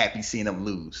be happy seeing them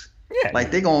lose. Yeah.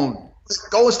 Like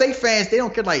Golden State fans, they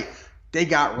don't care. Like they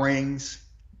got rings.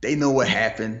 They know what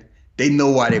happened. They know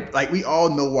why we all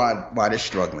know why they're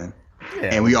struggling.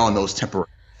 Yeah. And we all know it's temporary.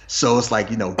 So it's like,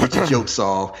 get your jokes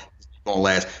off. It's going to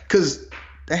last. Because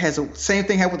that has the same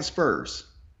thing happened with the Spurs.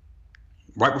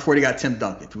 Right before they got Tim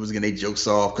Duncan, people was getting their jokes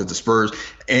off because the Spurs,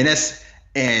 and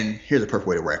here's the perfect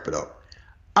way to wrap it up.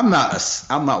 I'm not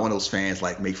one of those fans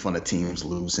like make fun of teams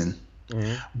losing,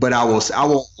 but I won't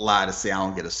lie to say I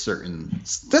don't get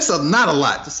not a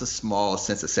lot, just a small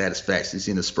sense of satisfaction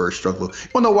seeing the Spurs struggle. You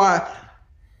wanna know why?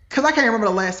 Because I can't remember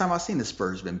the last time I seen the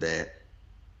Spurs been bad.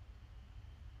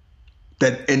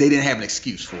 And they didn't have an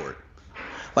excuse for it.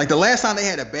 Like the last time they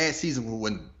had a bad season was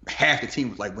when half the team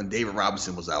was like when David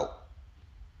Robinson was out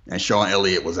and Sean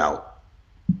Elliott was out,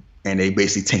 and they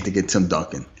basically tanked to get Tim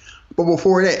Duncan. But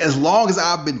before that, as long as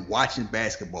I've been watching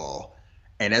basketball,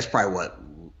 and that's probably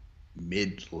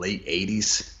late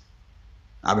 80s,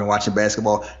 I've been watching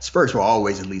basketball, Spurs were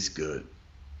always at least good.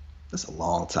 That's a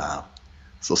long time.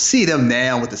 So see them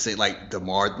now with the same, like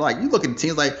DeMar, like you look at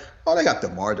teams like, they got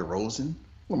DeMar DeRozan,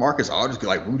 LaMarcus Aldridge,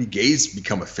 like Rudy Gay's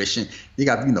become efficient. You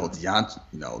got,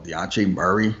 DeAndre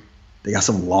Murray. They got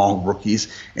some long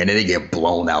rookies, and then they get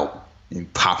blown out.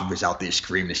 And Popovich out there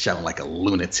screaming and shouting like a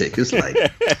lunatic. It's like,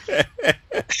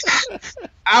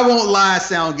 I won't lie, I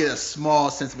don't get a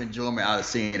small sense of enjoyment out of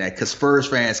seeing that because Spurs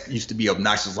fans used to be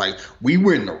obnoxious. Like, we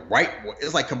were in the right way.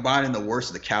 It's like combining the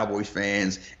worst of the Cowboys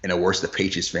fans and the worst of the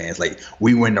Patriots fans. Like,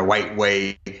 we were in the right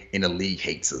way and the league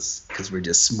hates us because we're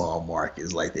just small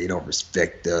markets. Like, they don't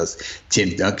respect us.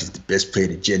 Tim Duncan's the best player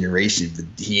of the generation, but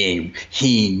he ain't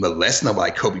molesting nobody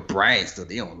like Kobe Bryant. So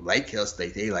they don't like us.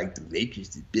 They like the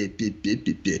Lakers.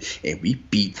 And we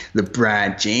beat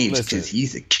LeBron James because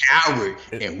he's a coward.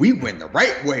 And we win the right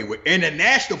way with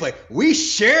international play. We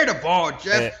share the ball,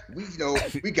 Jeff. We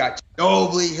got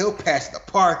Ginobili. He'll pass it to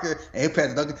Parker, and he'll pass it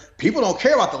to Duncan. People don't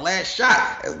care about the last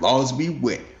shot as long as we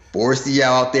win. Boris Diaw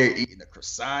out there eating the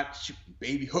croissant, shooting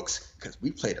baby hooks because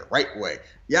we play the right way.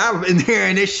 Yeah, I've been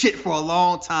hearing this shit for a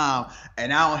long time,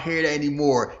 and I don't hear that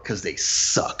anymore because they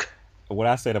suck. What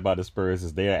I said about the Spurs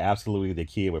is they are absolutely the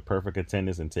kid with perfect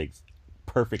attendance and takes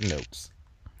perfect notes.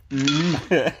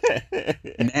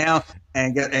 Mm-hmm.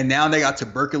 now they got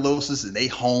tuberculosis and they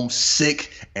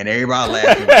homesick and everybody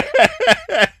laughing.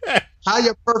 How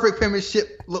your perfect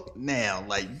penmanship look now?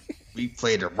 Like, we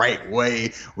played the right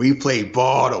way. We played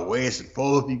ball the way it's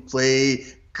supposed to be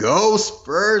played. Go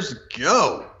Spurs,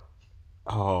 go!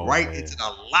 Into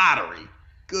the lottery.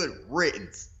 Good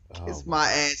riddance. Kiss my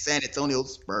ass, San Antonio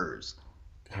Spurs.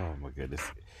 Oh my goodness.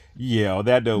 Yeah, on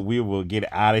that note, we will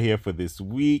get out of here for this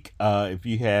week. If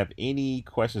you have any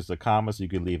questions or comments, you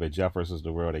can leave at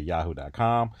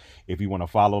jeffversustheworld@yahoo.com. If you want to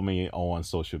follow me on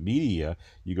social media,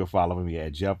 you can follow me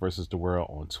at jeffversustheworld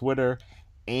on Twitter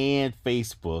and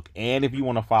Facebook. And if you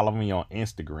want to follow me on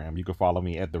Instagram, you can follow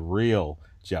me at The Real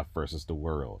Jeff Versus the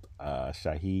World.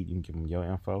 Shahid, you can give them your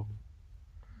info.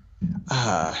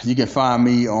 You can find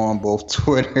me on both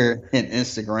Twitter and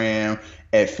Instagram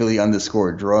at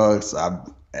Philly_drugs.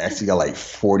 I've actually got like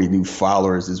 40 new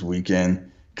followers this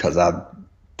weekend because I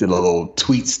did a little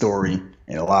tweet story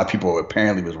and a lot of people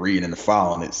apparently was reading and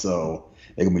following it. So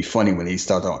it's going to be funny when they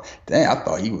start talking, dang, I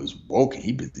thought he was woke and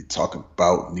he was talking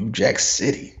about New Jack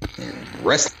City and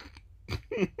wrestling.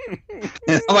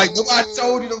 And I'm like, nobody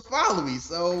told you to follow me.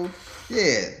 So,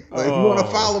 yeah. But if you want to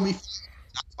follow me,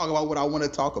 I'll talk about what I want to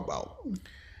talk about.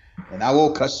 And I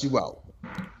will cuss you out.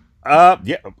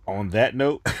 Yeah. On that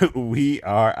note, we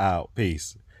are out.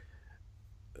 Peace.